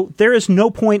 So there is no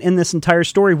point in this entire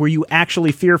story where you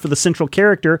actually fear for the central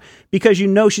character because you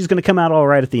know she's going to come out all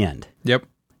right at the end. Yep.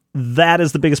 That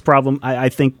is the biggest problem, I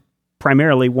think,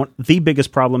 primarily the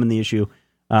biggest problem in the issue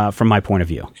from my point of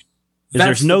view.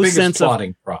 There's no sense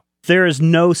plotting problem. There is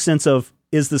no sense of,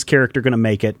 is this character going to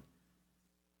make it?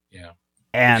 Yeah.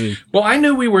 And well, I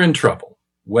knew we were in trouble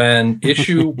when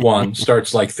issue 1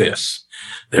 starts like this.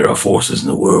 There are forces in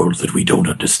the world that we don't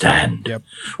understand. Yep.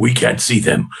 We can't see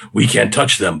them. We can't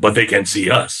touch them, but they can see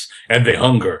us. And they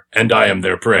hunger, and I am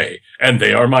their prey. And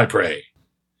they are my prey.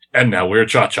 And now we're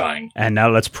cha-chaing. And now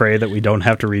let's pray that we don't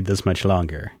have to read this much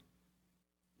longer.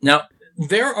 Now,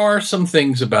 there are some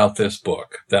things about this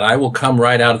book that I will come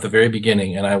right out at the very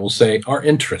beginning and I will say are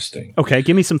interesting. Okay,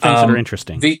 give me some things that are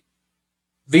interesting.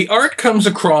 The art comes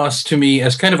across to me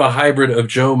as kind of a hybrid of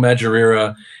Joe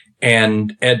Madureira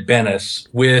and Ed Benes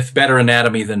with better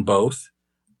anatomy than both.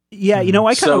 Yeah, you know,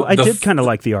 I did kind of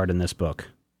like the art in this book.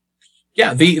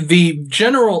 Yeah, the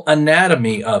general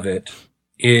anatomy of it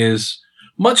is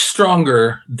much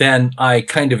stronger than I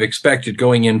kind of expected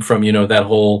going in from, that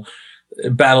whole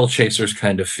Battle Chasers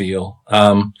kind of feel.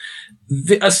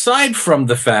 Aside from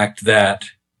the fact that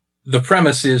the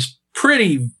premise is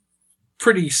pretty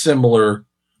pretty similar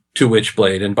to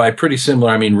Witchblade, and by pretty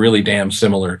similar, I mean really damn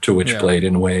similar to Witchblade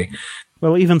in a way.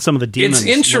 Well, even some of the demons it's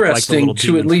interesting look like the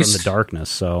to at demons least from the darkness.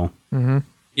 So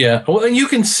yeah, well, and you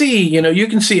can see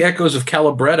echoes of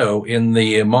Calibretto in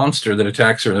the monster that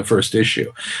attacks her in the first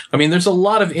issue. I mean, there's a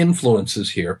lot of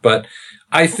influences here, but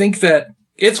I think that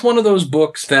it's one of those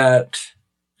books that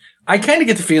I kind of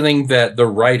get the feeling that the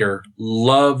writer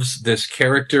loves this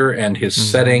character and his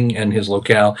setting and his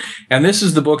locale, and this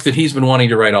is the book that he's been wanting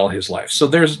to write all his life. So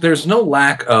there's no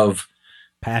lack of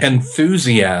passion.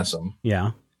 Enthusiasm.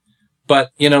 Yeah.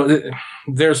 But,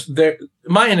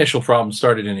 my initial problem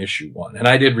started in issue 1, and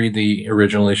I did read the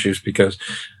original issues because,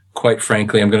 quite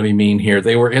frankly, I'm going to be mean here.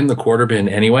 They were in the quarter bin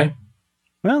anyway.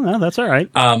 Well, no, that's all right.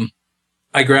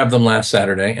 I grabbed them last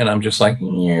Saturday, and I'm just like,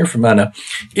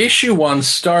 Issue 1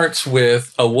 starts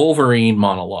with a Wolverine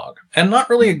monologue, and not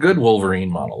really a good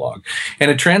Wolverine monologue.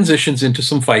 And it transitions into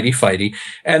some fighty,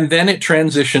 and then it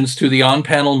transitions to the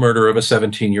on-panel murder of a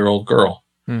 17-year-old girl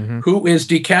who is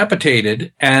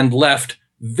decapitated and left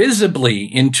visibly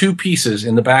in 2 pieces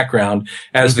in the background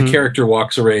as the character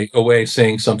walks away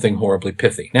saying something horribly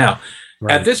pithy. Now,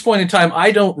 at this point in time,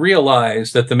 I don't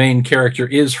realize that the main character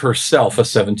is herself a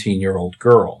 17-year-old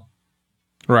girl.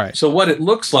 Right. So what it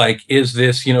looks like is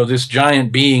this, this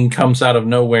giant being comes out of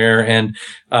nowhere and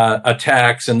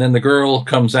attacks, and then the girl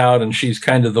comes out and she's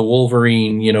kind of the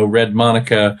Wolverine, Red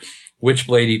Monica,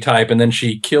 Witchblade type, and then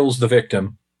she kills the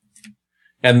victim.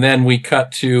 And then we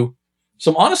cut to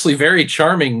some honestly very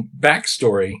charming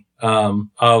backstory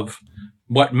of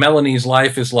what Melanie's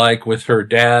life is like with her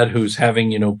dad, who's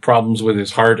having, problems with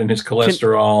his heart and his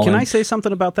cholesterol. Can I say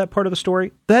something about that part of the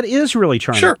story? That is really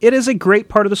charming. Sure. It is a great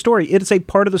part of the story. It is a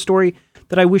part of the story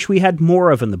that I wish we had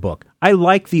more of in the book. I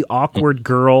like the awkward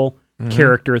girl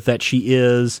character that she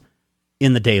is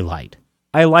in the daylight.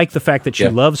 I like the fact that she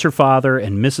loves her father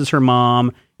and misses her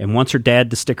mom and wants her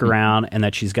dad to stick around, and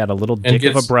that she's got a little dick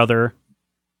of a brother.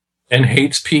 And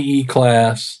hates PE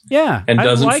class. Yeah. And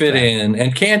doesn't fit that. in.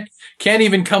 And can't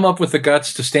even come up with the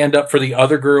guts to stand up for the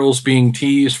other girls being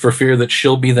teased for fear that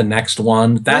she'll be the next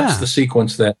one. That's the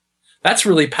sequence that's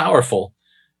really powerful.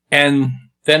 And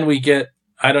then we get,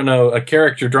 a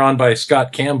character drawn by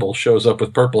Scott Campbell shows up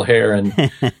with purple hair, and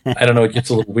it gets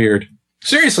a little weird.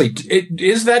 Seriously,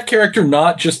 is that character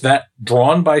not just that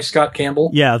drawn by Scott Campbell?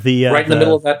 Yeah, right in the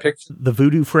middle of that picture. The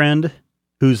voodoo friend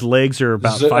whose legs are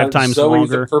about 5 times Zoe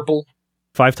longer. The purple.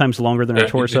 5 times longer than her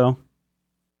torso.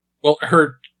 Well,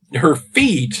 her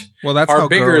feet that's are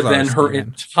bigger than her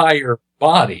entire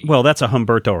body. Well, that's a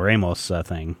Humberto Ramos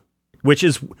thing, which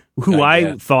is who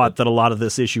I thought that a lot of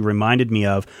this issue reminded me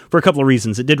of for a couple of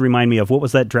reasons. It did remind me of, what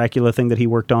was that Dracula thing that he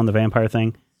worked on, the vampire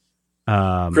thing?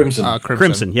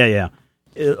 Crimson. Yeah.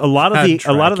 A lot of the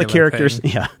characters,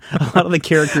 thing. A lot of the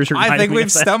characters. I think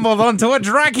we've stumbled onto a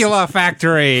Dracula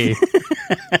factory.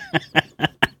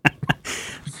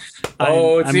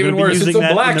 It's even worse. It's a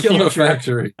Blackula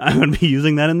factory. I'm going to be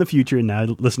using that in the future. Now,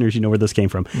 listeners, you know where this came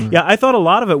from. Yeah, I thought a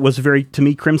lot of it was very, to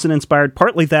me, Crimson inspired.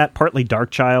 Partly that, partly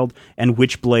Darkchild and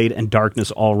Witchblade and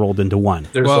Darkness all rolled into one.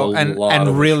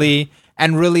 And really,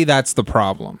 that's the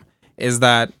problem. Is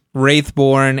that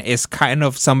Wraithborn is kind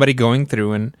of somebody going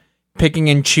through and picking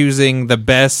and choosing the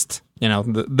best,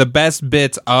 the best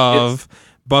bits of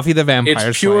Buffy the Vampire Slayer.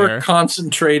 It's pure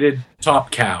concentrated top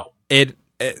cow.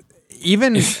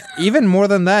 Even more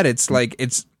than that, it's like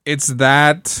it's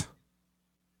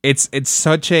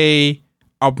such a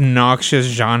obnoxious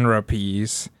genre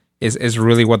piece is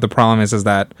really what the problem is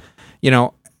that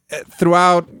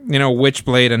throughout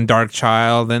Witchblade and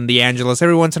Darkchild and the Angelus,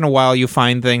 every once in a while you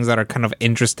find things that are kind of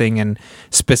interesting and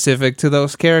specific to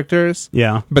those characters.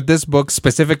 Yeah. But this book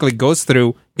specifically goes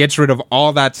through, gets rid of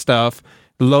all that stuff,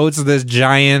 loads this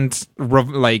giant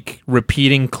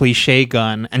repeating cliche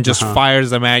gun and just fires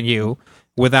them at you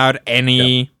without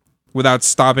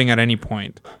stopping at any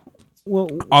point. Well,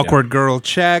 awkward girl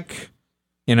check.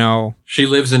 She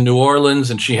lives in New Orleans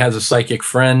and she has a psychic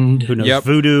friend who knows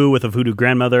voodoo with a voodoo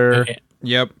grandmother.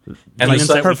 Yep. And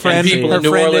her friend, people in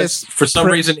New Orleans, for some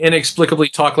reason, inexplicably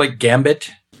talk like Gambit.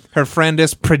 Her friend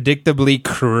is predictably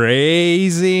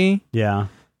crazy. Yeah.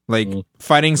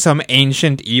 Fighting some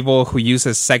ancient evil who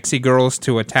uses sexy girls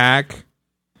to attack.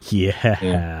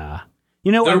 Yeah.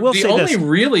 I will say this.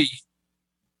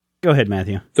 Go ahead,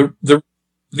 Matthew. The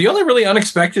only really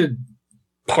unexpected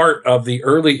part of the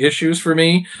early issues for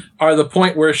me are the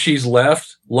point where she's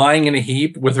left lying in a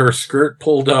heap with her skirt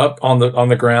pulled up on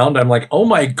the ground. I'm like, oh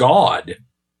my God.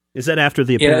 Is that after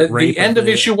the apparent rape? The end of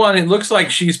issue 1, it looks like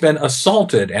she's been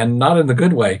assaulted, and not in the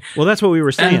good way. Well, that's what we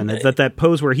were saying, that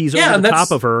pose where he's over the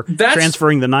top of her,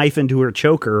 transferring the knife into her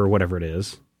choker or whatever it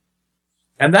is.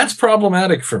 And that's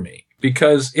problematic for me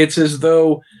because it's as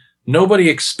though nobody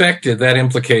expected that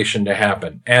implication to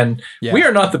happen. And we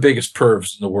are not the biggest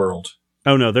pervs in the world.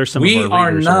 Oh no, there's some. We of our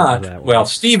are readers not. that way. Well,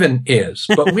 Stephen is,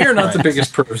 but we are not the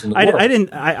biggest pervs in the world.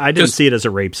 I didn't see it as a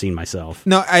rape scene myself.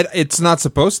 No, it's not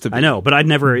supposed to be. I know, but it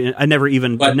never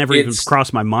even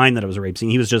crossed my mind that it was a rape scene.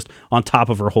 He was just on top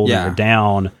of her, holding her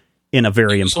down in a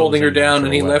very he was holding her down,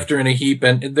 and he left her in a heap.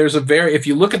 And there's if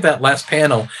you look at that last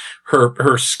panel,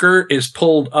 her skirt is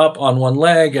pulled up on one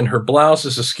leg, and her blouse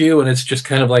is askew, and it's just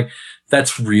kind of like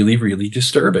that's really, really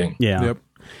disturbing. Yeah. Yep.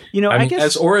 You know, I guess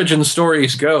as origin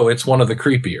stories go, it's one of the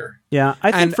creepier. Yeah,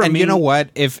 I think and you know what?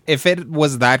 If it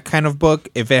was that kind of book,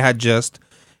 if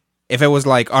it was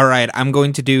like, all right, I'm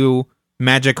going to do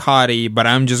Magic Hottie, but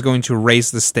I'm just going to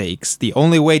raise the stakes. The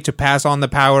only way to pass on the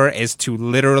power is to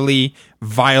literally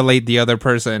violate the other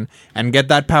person and get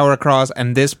that power across.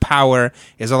 And this power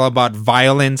is all about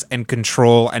violence and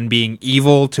control and being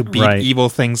evil to beat evil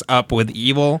things up with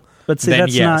evil. But see,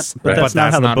 that's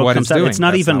not how the book comes out. It's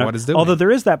not even. Although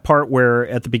there is that part where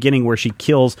at the beginning where she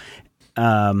kills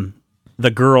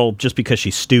the girl just because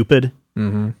she's stupid,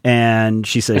 and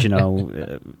she says, you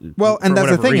know, well, and that's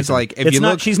the thing. It's like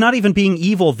she's not even being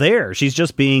evil there. She's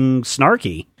just being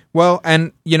snarky. Well,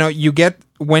 and you know,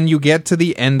 when you get to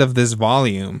the end of this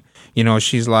volume, you know,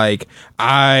 she's like,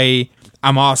 I'm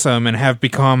awesome and have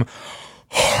become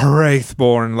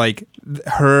Wraithborn. Like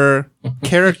her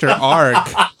character arc.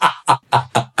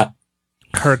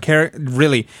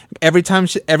 Really, every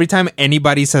time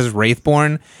anybody says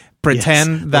Wraithborn,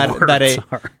 pretend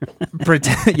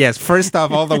yes, first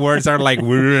off, all the words are like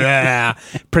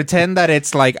pretend that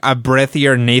it's like a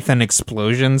breathier Nathan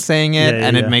Explosion saying it,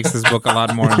 and it makes this book a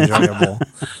lot more enjoyable.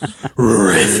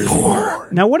 Wraithborn.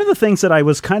 Now, one of the things that I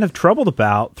was kind of troubled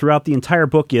about throughout the entire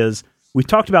book is we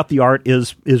talked about the art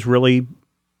is really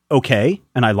okay,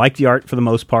 and I like the art for the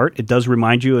most part. It does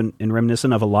remind you and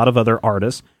reminiscent of a lot of other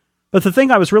artists. But the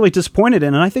thing I was really disappointed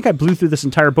in, and I think I blew through this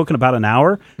entire book in about an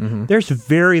hour, there's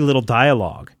very little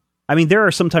dialogue. I mean, there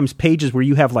are sometimes pages where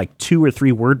you have like 2 or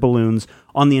 3 word balloons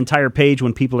on the entire page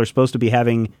when people are supposed to be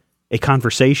having a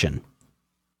conversation.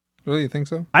 Really, you think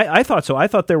so? I thought so. I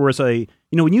thought there was when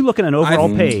you look at an overall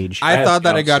page... I thought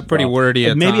that it got pretty wordy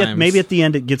at times. Maybe at the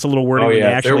end it gets a little wordy when they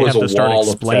actually have to start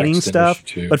explaining stuff.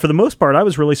 But for the most part, I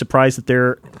was really surprised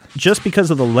that just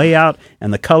because of the layout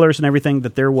and the colors and everything,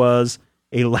 that there was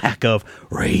a lack of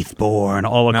Wraithborn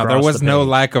all across the page. No, there was no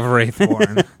lack of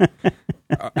Wraithborn.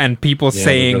 And people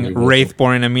saying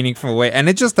Wraithborn in a meaningful way. And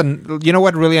it just, you know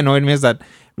what really annoyed me is that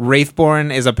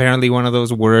Wraithborn is apparently one of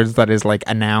those words that is like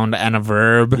a noun and a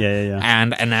verb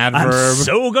and an adverb. I'm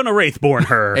so gonna Wraithborn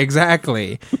her.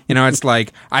 Exactly. You know, it's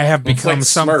like, I have become like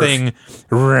something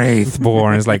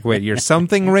Wraithborn. It's like, wait, you're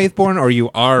something Wraithborn or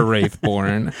you are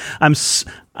Wraithborn?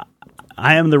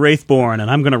 I am the Wraithborn,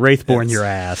 and I'm going to Wraithborn your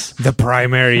ass. The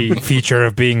primary feature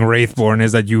of being Wraithborn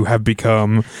is that you have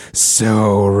become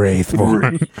so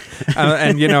Wraithborn.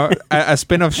 And, you know, a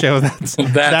spin-off show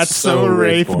that's so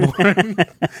Wraithborn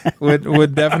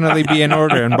would definitely be in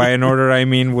order. And by in order, I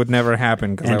mean would never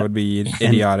happen, because that would be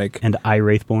idiotic. And I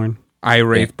Wraithborn.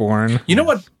 You know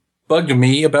what bugged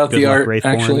me about the art,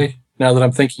 actually, now that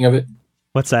I'm thinking of it?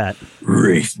 What's that?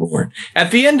 Wraithborn.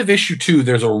 At the end of issue 2,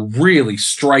 there's a really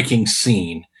striking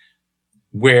scene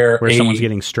where someone's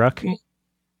getting struck.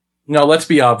 No, let's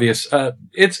be obvious.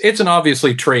 It's an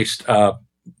obviously traced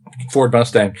Ford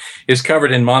Mustang is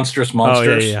covered in monstrous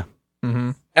monsters. Oh, yeah.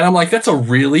 Mm-hmm. And I'm like, that's a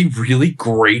really, really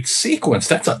great sequence.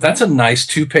 That's a nice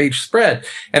 2-page spread.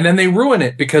 And then they ruin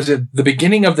it because at the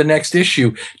beginning of the next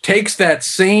issue takes that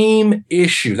same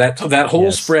issue, that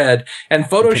whole spread, and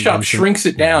Photoshop shrinks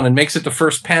it down and makes it the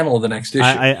first panel of the next issue.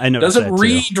 I noticed doesn't that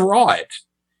redraw it.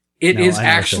 It is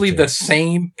actually the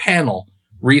same panel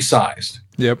resized.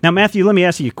 Yep. Now, Matthew, let me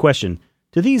ask you a question.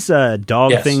 Do these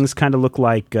dog things kind of look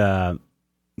like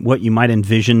what you might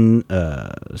envision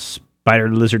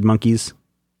spider lizard monkeys?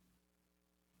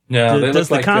 No, does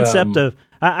the concept of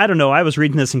I don't know. I was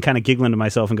reading this and kind of giggling to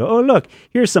myself and go, "Oh, look,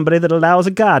 here's somebody that allows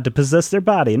a god to possess their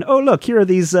body, and oh, look, here are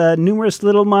these numerous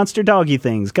little monster doggy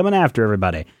things coming after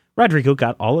everybody." Rodrigo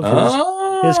got all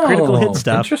of his critical hit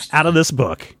stuff out of this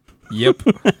book. Yep.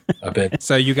 I bet.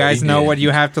 So you guys know what you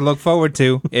have to look forward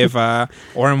to if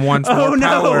Orem wants more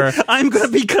power. No, I'm going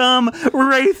to become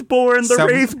Wraithborn,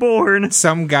 Wraithborn.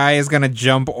 Some guy is going to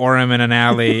jump Orem in an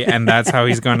alley, and that's how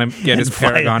he's going to get his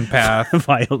Paragon path.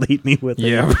 Violate me with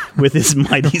his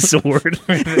mighty sword.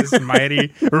 With his mighty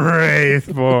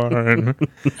Wraithborn.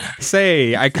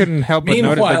 Say, I couldn't help but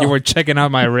notice that you were checking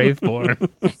out my Wraithborn.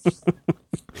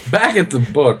 Back at the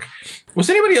book, Was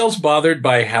anybody else bothered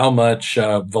by how much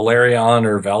Valerian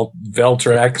or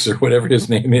Veltrax or whatever his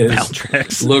name is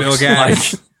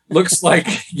looks like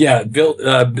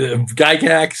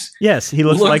Gygax? Yes, he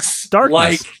looks like darkness.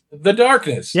 Like the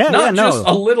darkness. Yeah, not just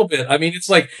a little bit. I mean, it's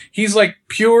like he's like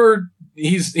pure.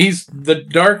 He's the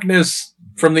darkness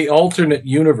from the alternate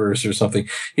universe or something.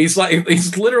 He's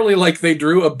literally like they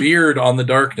drew a beard on the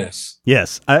darkness.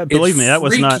 Yes, believe me, that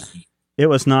was not. It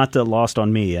was not lost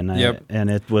on me, and and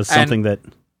it was something that.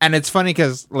 And it's funny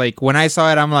because, like, when I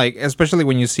saw it, I'm like, especially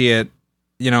when you see it,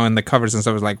 you know, in the covers and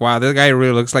stuff, it's like, wow, this guy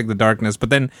really looks like the darkness. But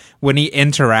then when he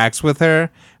interacts with her,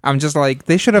 I'm just like,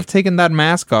 they should have taken that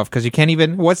mask off because you can't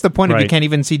even. What's the point if you can't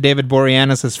even see David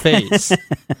Boreanaz's face?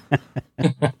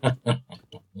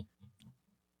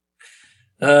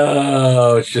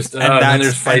 Oh, it's just and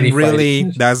there's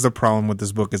fighting. That's the problem with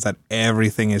this book is that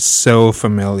everything is so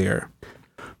familiar.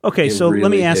 Okay, so really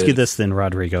let me ask you this then,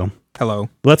 Rodrigo. Hello.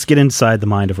 Let's get inside the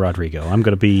mind of Rodrigo. I'm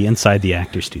going to be inside the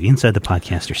actor studio, inside the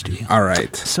podcaster studio. All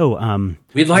right. So,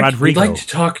 we'd like to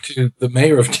talk to the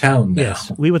mayor of town now.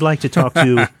 Yes, we would like to talk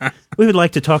to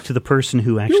the person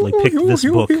who actually picked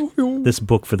this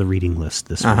book for the reading list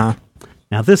this week.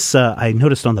 Now, this I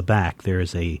noticed on the back there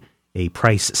is a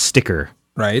price sticker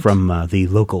from the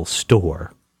local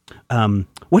store.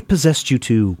 What possessed you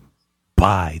to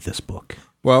buy this book?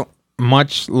 Well,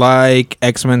 much like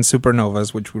X-Men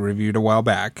Supernovas, which we reviewed a while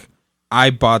back,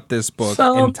 I bought this book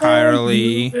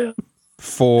entirely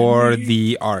for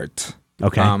the art.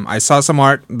 Okay. I saw some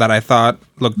art that I thought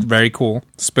looked very cool,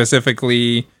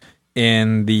 specifically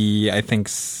in the, I think,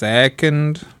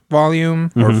 second volume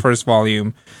or first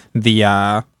volume,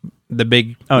 the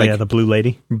big... the blue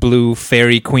lady? Blue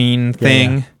fairy queen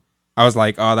thing. Yeah. I was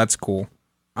like, oh, that's cool.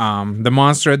 The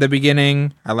monster at the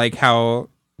beginning, I like how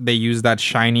they use that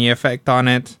shiny effect on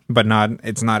it, but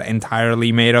it's not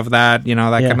entirely made of that, you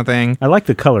know, that kind of thing. I like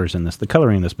the colors in this. The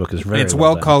coloring in this book is very It's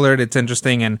well colored, it's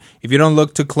interesting, and if you don't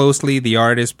look too closely, the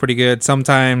art is pretty good.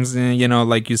 Sometimes, you know,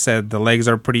 like you said, the legs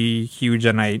are pretty huge,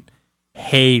 and I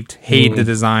hate the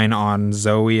design on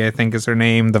Zoe, I think is her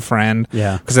name, the friend.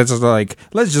 Yeah. Because it's just like,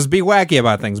 let's just be wacky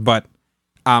about things. But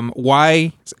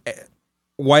why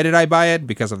did I buy it?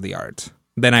 Because of the art.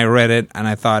 Then I read it and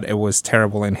I thought it was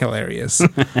terrible and hilarious.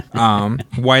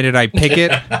 Why did I pick it?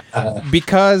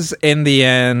 Because in the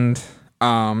end,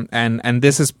 and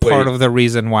this is part of the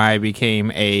reason why I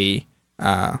became a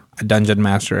dungeon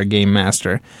master, a game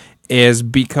master, is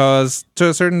because to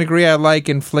a certain degree I like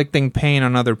inflicting pain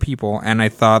on other people, and I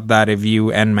thought that if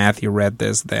you and Matthew read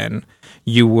this, then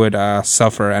you would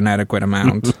suffer an adequate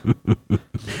amount.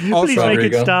 Please make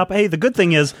it stop. Hey, the good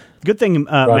thing,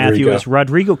 Matthew, is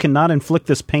Rodrigo cannot inflict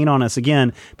this pain on us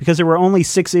again because there were only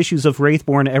 6 issues of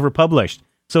Wraithborn ever published.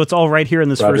 So it's all right here in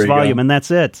this first volume, and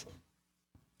that's it.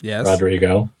 Yes.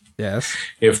 Rodrigo. Yes.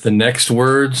 If the next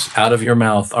words out of your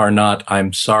mouth are not,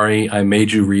 I'm sorry, I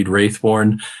made you read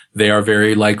Wraithborn, they are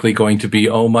very likely going to be,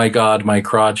 oh my God, my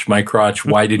crotch,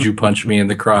 why did you punch me in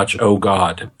the crotch, oh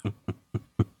God.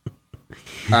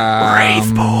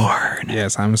 Wraithborn.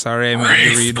 Yes, I'm sorry I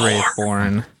made you read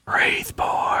Wraithborn.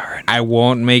 Wraithborn. I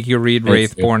won't make you read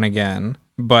Wraithborn again.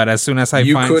 But as soon as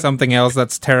I find something else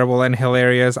that's terrible and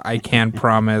hilarious, I can't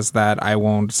promise that I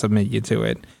won't submit you to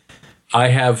it. I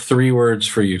have 3 words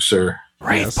for you, sir.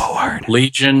 Wraithborn.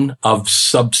 Legion of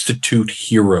Substitute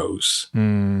Heroes.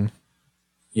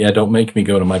 Yeah, don't make me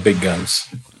go to my big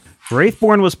guns.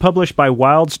 Wraithborn was published by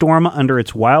Wildstorm under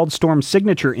its Wildstorm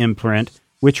signature imprint,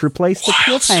 which replaced the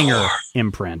Cliffhanger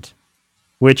imprint,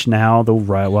 which now the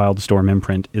Wildstorm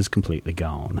imprint is completely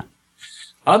gone.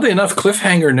 Oddly enough,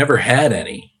 Cliffhanger never had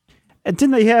any. And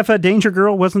didn't they have Danger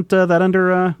Girl? Wasn't that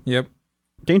under... Yep.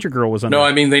 Danger Girl was under... No,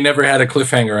 I mean, they never had a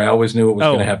cliffhanger. I always knew what was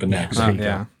going to happen next.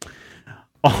 Yeah.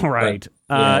 All right.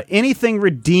 Anything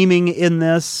redeeming in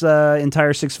this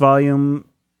entire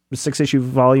 6-issue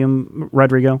volume,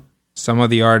 Rodrigo? Some of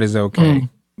the art is okay.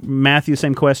 Matthew,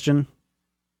 same question.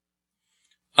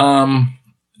 There's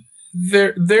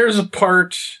a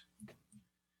part...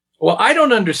 Well, I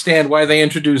don't understand why they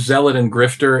introduce Zealot and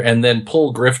Grifter and then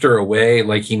pull Grifter away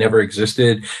like he never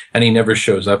existed and he never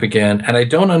shows up again. And I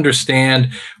don't understand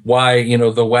why,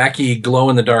 the wacky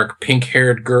glow-in-the-dark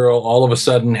pink-haired girl all of a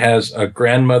sudden has a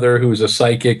grandmother who's a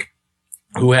psychic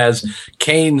who has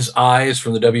Kane's eyes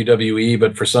from the WWE,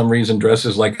 but for some reason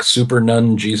dresses like super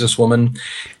nun Jesus woman.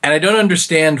 And I don't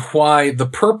understand why the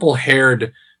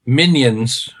purple-haired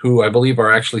minions, who I believe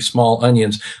are actually small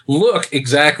onions, look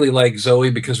exactly like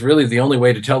Zoe, because really the only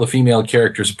way to tell the female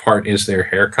characters apart is their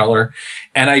hair color.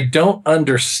 And I don't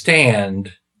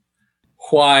understand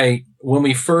why when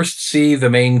we first see the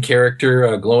main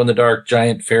character, glow-in-the-dark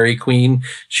giant fairy queen,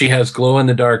 she has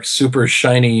glow-in-the-dark super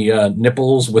shiny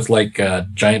nipples with like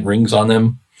giant rings on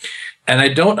them. And I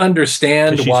don't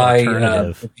understand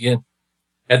why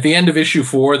at the end of issue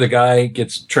 4, the guy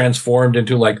gets transformed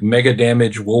into like mega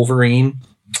damage Wolverine.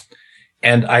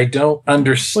 And I don't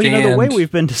understand. Well, the way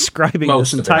we've been describing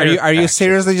this entire... Are you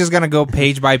seriously just going to go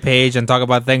page by page and talk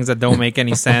about things that don't make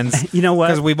any sense? You know what?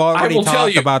 Because we've already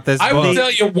talked about this book. I will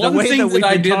tell you one thing that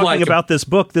I did like about this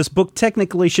book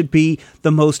technically should be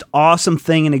the most awesome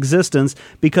thing in existence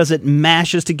because it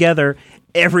mashes together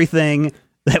everything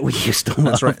that we used to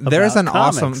love. That's right. There's an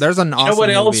awesome You know what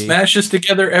else movie. mashes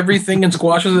together everything and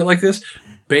squashes it like this?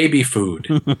 Baby food.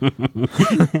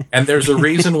 And there's a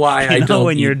reason why I don't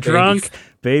when eat you're drunk,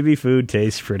 baby food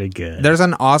tastes pretty good. There's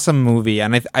an awesome movie,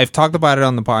 and I've talked about it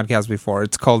on the podcast before.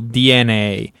 It's called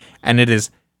DNA, and it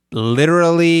is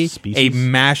literally a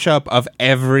mashup of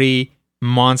every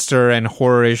monster and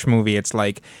horror-ish movie. It's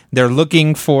like they're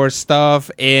looking for stuff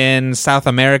in South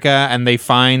America, and they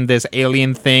find this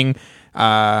alien thing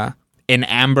in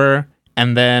amber,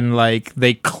 and then like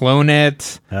they clone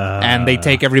it and they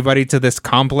take everybody to this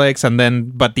complex, and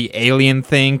then but the alien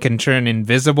thing can turn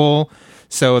invisible,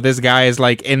 so this guy is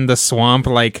like in the swamp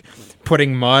like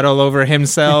putting mud all over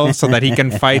himself so that he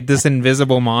can fight this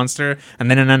invisible monster,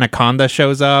 and then an anaconda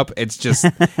shows up. It's just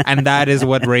and that is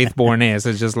what Wraithborn is.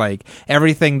 It's just like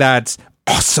everything that's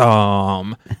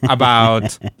awesome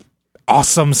about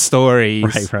awesome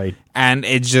stories, right, and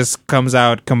it just comes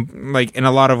out like in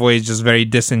a lot of ways just very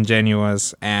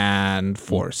disingenuous and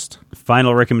forced.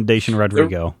 Final recommendation,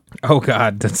 Rodrigo. Oh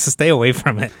God, stay away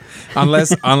from it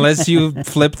unless you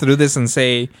flip through this and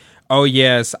say, oh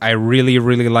yes, I really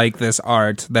like this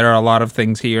art. There are a lot of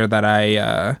things here that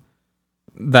I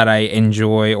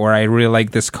enjoy, or I really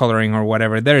like this coloring or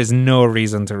whatever. There is no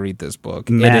reason to read this book.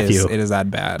 Matthew, it is that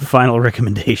bad. Final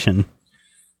recommendation.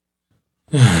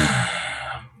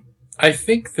 I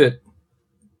think that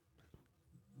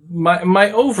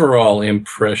my overall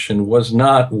impression was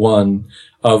not one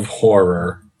of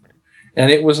horror,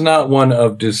 and it was not one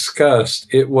of disgust.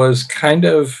 It was kind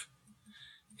of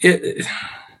it.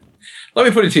 Let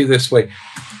me put it to you this way: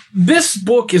 this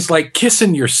book is like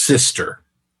kissing your sister.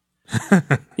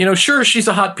 You know, sure, she's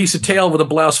a hot piece of tail with a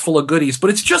blouse full of goodies, but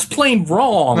it's just plain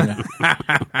wrong.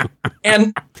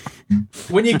 And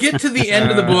when you get to the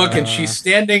end of the book and she's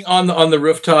standing on the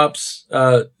rooftops,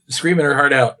 screaming her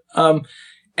heart out,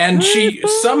 and she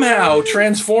somehow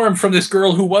transformed from this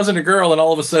girl who wasn't a girl, and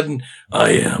all of a sudden,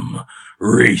 I am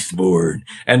Wraithborn.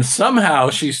 And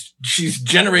somehow she's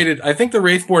generated, I think the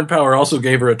Wraithborn power also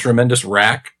gave her a tremendous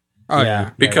rack. Oh, yeah.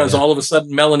 Because all of a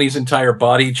sudden Melanie's entire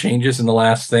body changes in the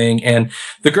last thing. And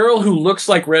the girl who looks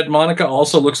like Red Monica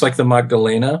also looks like the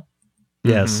Magdalena.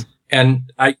 Yes.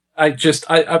 And I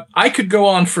could go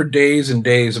on for days and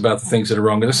days about the things that are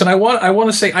wrong with this. And I want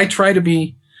to say I try to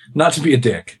be, not to be a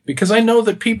dick, because I know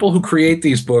that people who create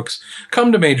these books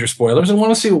come to Major Spoilers and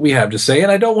want to see what we have to say.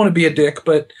 And I don't want to be a dick,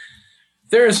 but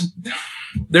there's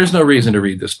no reason to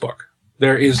read this book.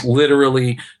 There is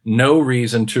literally no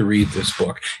reason to read this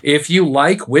book. If you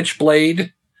like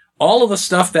Witchblade, all of the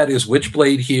stuff that is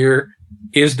Witchblade here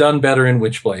is done better in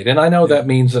Witchblade. And I know that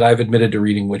means that I've admitted to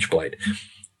reading Witchblade.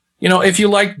 You know, if you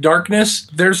like darkness,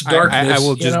 there's darkness. I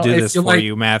will just do this for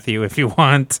you, Matthew, if you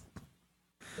want.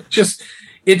 Just,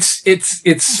 it's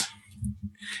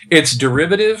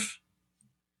derivative,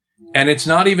 and it's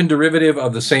not even derivative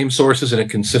of the same sources in a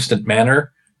consistent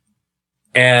manner.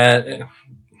 And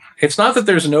it's not that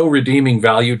there's no redeeming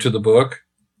value to the book,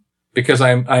 because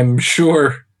I'm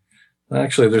sure,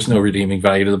 actually, there's no redeeming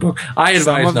value to the book. I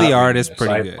advise some of the art is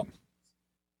pretty good.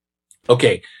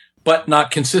 Okay, but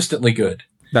not consistently good.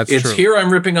 It's true. Here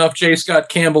I'm ripping off J. Scott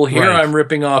Campbell. Here Right. I'm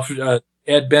ripping off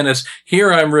Ed Bennis.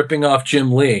 Here I'm ripping off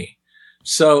Jim Lee.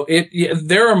 So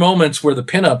there are moments where the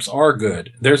pinups are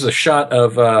good. There's a shot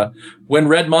of when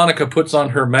Red Monica puts on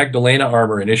her Magdalena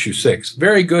armor in issue 6.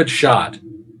 Very good shot.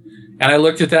 And I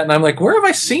looked at that and I'm like, where have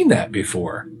I seen that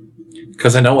before?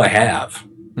 Because I know I have.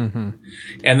 Mm-hmm.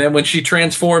 And then when she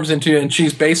transforms and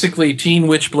she's basically Teen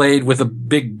Witchblade with a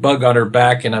big bug on her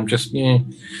back, and I'm just,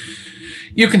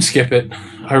 you can skip it.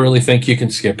 I really think you can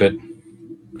skip it.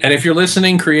 And if you're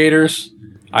listening, creators,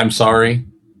 I'm sorry.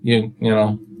 You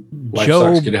know, life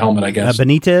Joe sucks, get a helmet, I guess.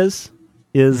 Benitez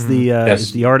is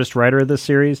is the artist writer of this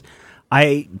series.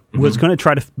 I was going to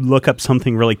try to look up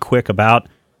something really quick about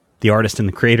the artist and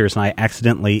the creators, and I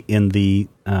accidentally, in the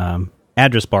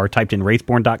address bar, typed in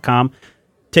wraithborn.com.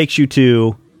 Takes you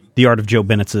to the Art of Joe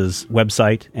Bennett's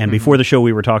website. And before the show,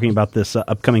 we were talking about this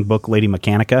upcoming book, Lady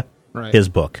Mechanica, his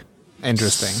book.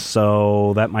 Interesting.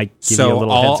 So that might give you a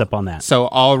little heads up on that. So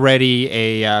already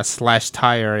a slash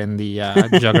tire in the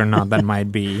juggernaut that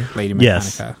might be Lady Mechanica.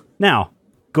 Yes. Now,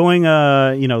 going,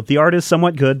 the art is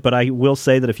somewhat good, but I will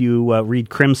say that if you read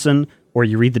Crimson or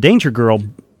you read the Danger Girl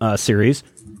series,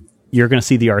 you're going to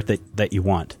see the art that you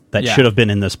want. That should have been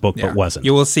in this book, but wasn't.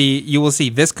 You will see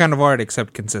this kind of art,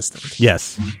 except consistent.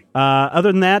 Yes.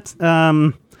 Other than that,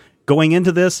 going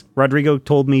into this, Rodrigo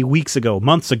told me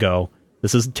months ago,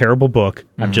 this is a terrible book.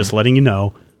 I'm just letting you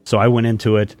know. So I went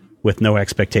into it with no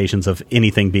expectations of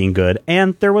anything being good.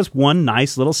 And there was one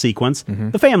nice little sequence,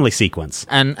 the family sequence.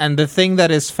 And the thing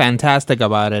that is fantastic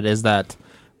about it is that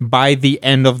by the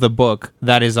end of the book,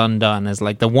 that is undone. It's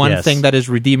like the one thing that is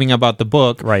redeeming about the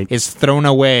book is thrown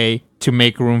away to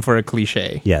make room for a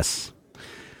cliche. Yes.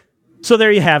 So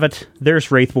there you have it.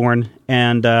 There's Wraithborn.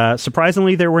 And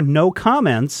surprisingly, there were no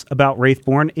comments about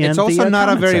Wraithborn in the It's also not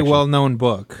a very section. well-known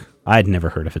book. I'd never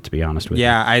heard of it, to be honest with you.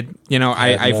 Yeah, I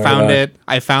found it.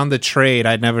 I found the trade.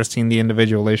 I'd never seen the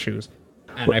individual issues.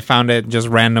 And I found it just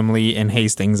randomly in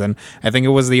Hastings, and I think it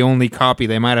was the only copy.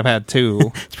 They might have had two.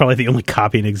 It's probably the only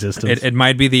copy in existence. It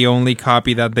might be the only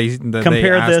copy that they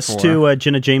Compare asked this for. to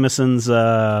Jenna Jameson's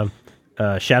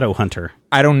Shadow Hunter.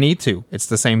 I don't need to. It's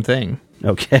the same thing.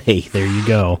 Okay, there you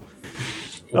go.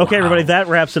 Okay, everybody, that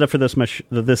wraps it up for this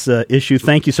issue.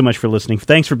 Thank you so much for listening.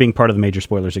 Thanks for being part of the Major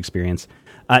Spoilers experience.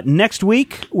 Next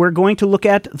week, we're going to look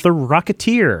at The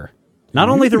Rocketeer. Not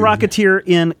only The Rocketeer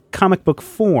in comic book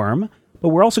form, but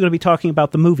we're also going to be talking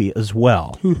about the movie as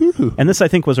well. And this, I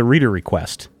think, was a reader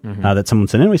request that someone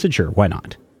sent in. We said, sure, why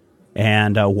not?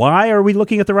 And why are we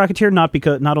looking at The Rocketeer?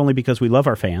 Not only because we love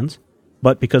our fans,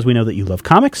 but because we know that you love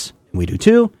comics, and we do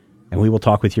too, and we will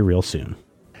talk with you real soon.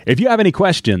 If you have any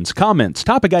questions, comments,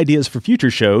 topic ideas for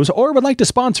future shows, or would like to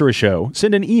sponsor a show,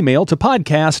 send an email to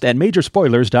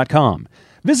podcast@majorspoilers.com.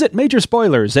 Visit Major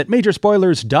Spoilers at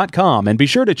majorspoilers.com and be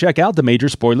sure to check out the Major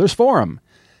Spoilers Forum.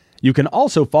 You can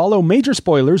also follow Major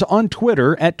Spoilers on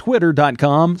Twitter at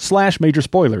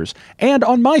twitter.com/majorspoilers and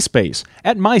on MySpace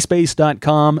at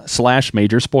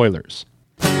myspace.com/majorspoilers.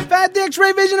 If I had the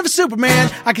X-ray vision of a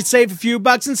Superman, I could save a few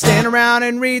bucks and stand around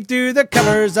and read through the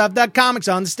covers of the comics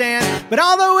on the stand. But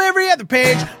although every other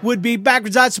page would be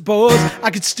backwards, I suppose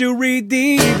I could still read the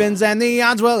evens and the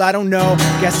odds. Well, I don't know.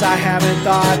 Guess I haven't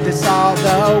thought this all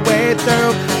the way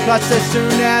through. Plus, as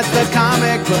soon as the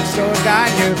comic book store guy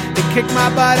knew, they kicked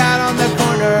my butt out on the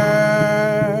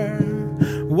corner.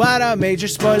 What a major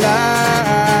spoiler!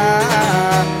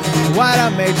 What a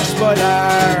major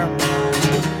spoiler!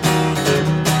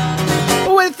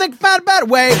 Think about a better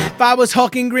way. If I was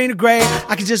hulking green or gray,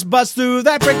 I could just bust through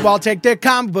that brick wall, take their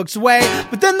comic books away.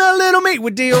 But then the little meat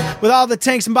would deal with all the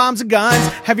tanks and bombs and guns.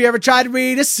 Have you ever tried to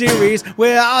read a series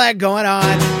with all that going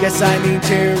on? Guess I need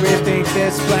to rethink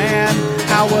this plan.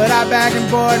 How would I bag and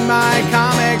board my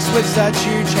comics with such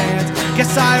huge hands?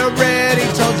 Guess I already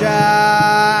told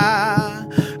ya.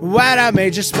 What a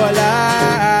major spoiler.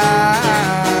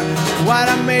 What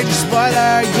a major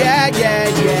spoiler. Yeah, yeah,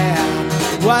 yeah.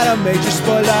 What a major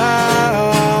spoiler.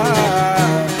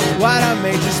 What a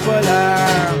major spoiler.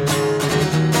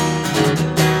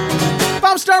 If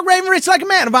I'm Stark Raven rich like a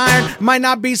man of iron, I might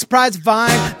not be surprised to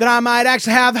find that I might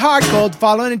actually have the heart cold to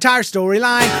follow an entire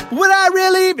storyline. But would I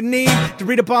really even need to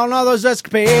read up on all those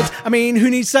escapades? I mean, who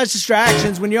needs such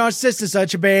distractions when your sister's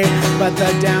such a babe? But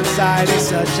the downside is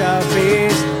such a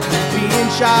beast, being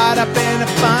shot up in a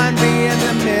funny in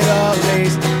the Middle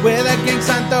East with a gang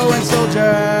sign throwing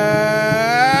soldier.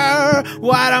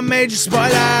 What a major spoiler.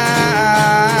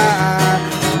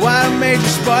 What a major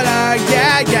spoiler.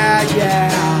 Yeah, yeah,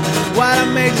 yeah. What a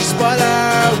major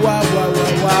spoiler. Whoa, whoa,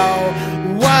 whoa, whoa.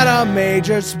 What a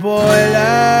major spoiler.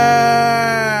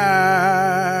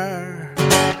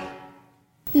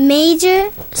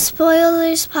 Major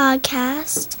Spoilers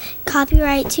Podcast,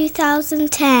 copyright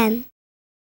 2010.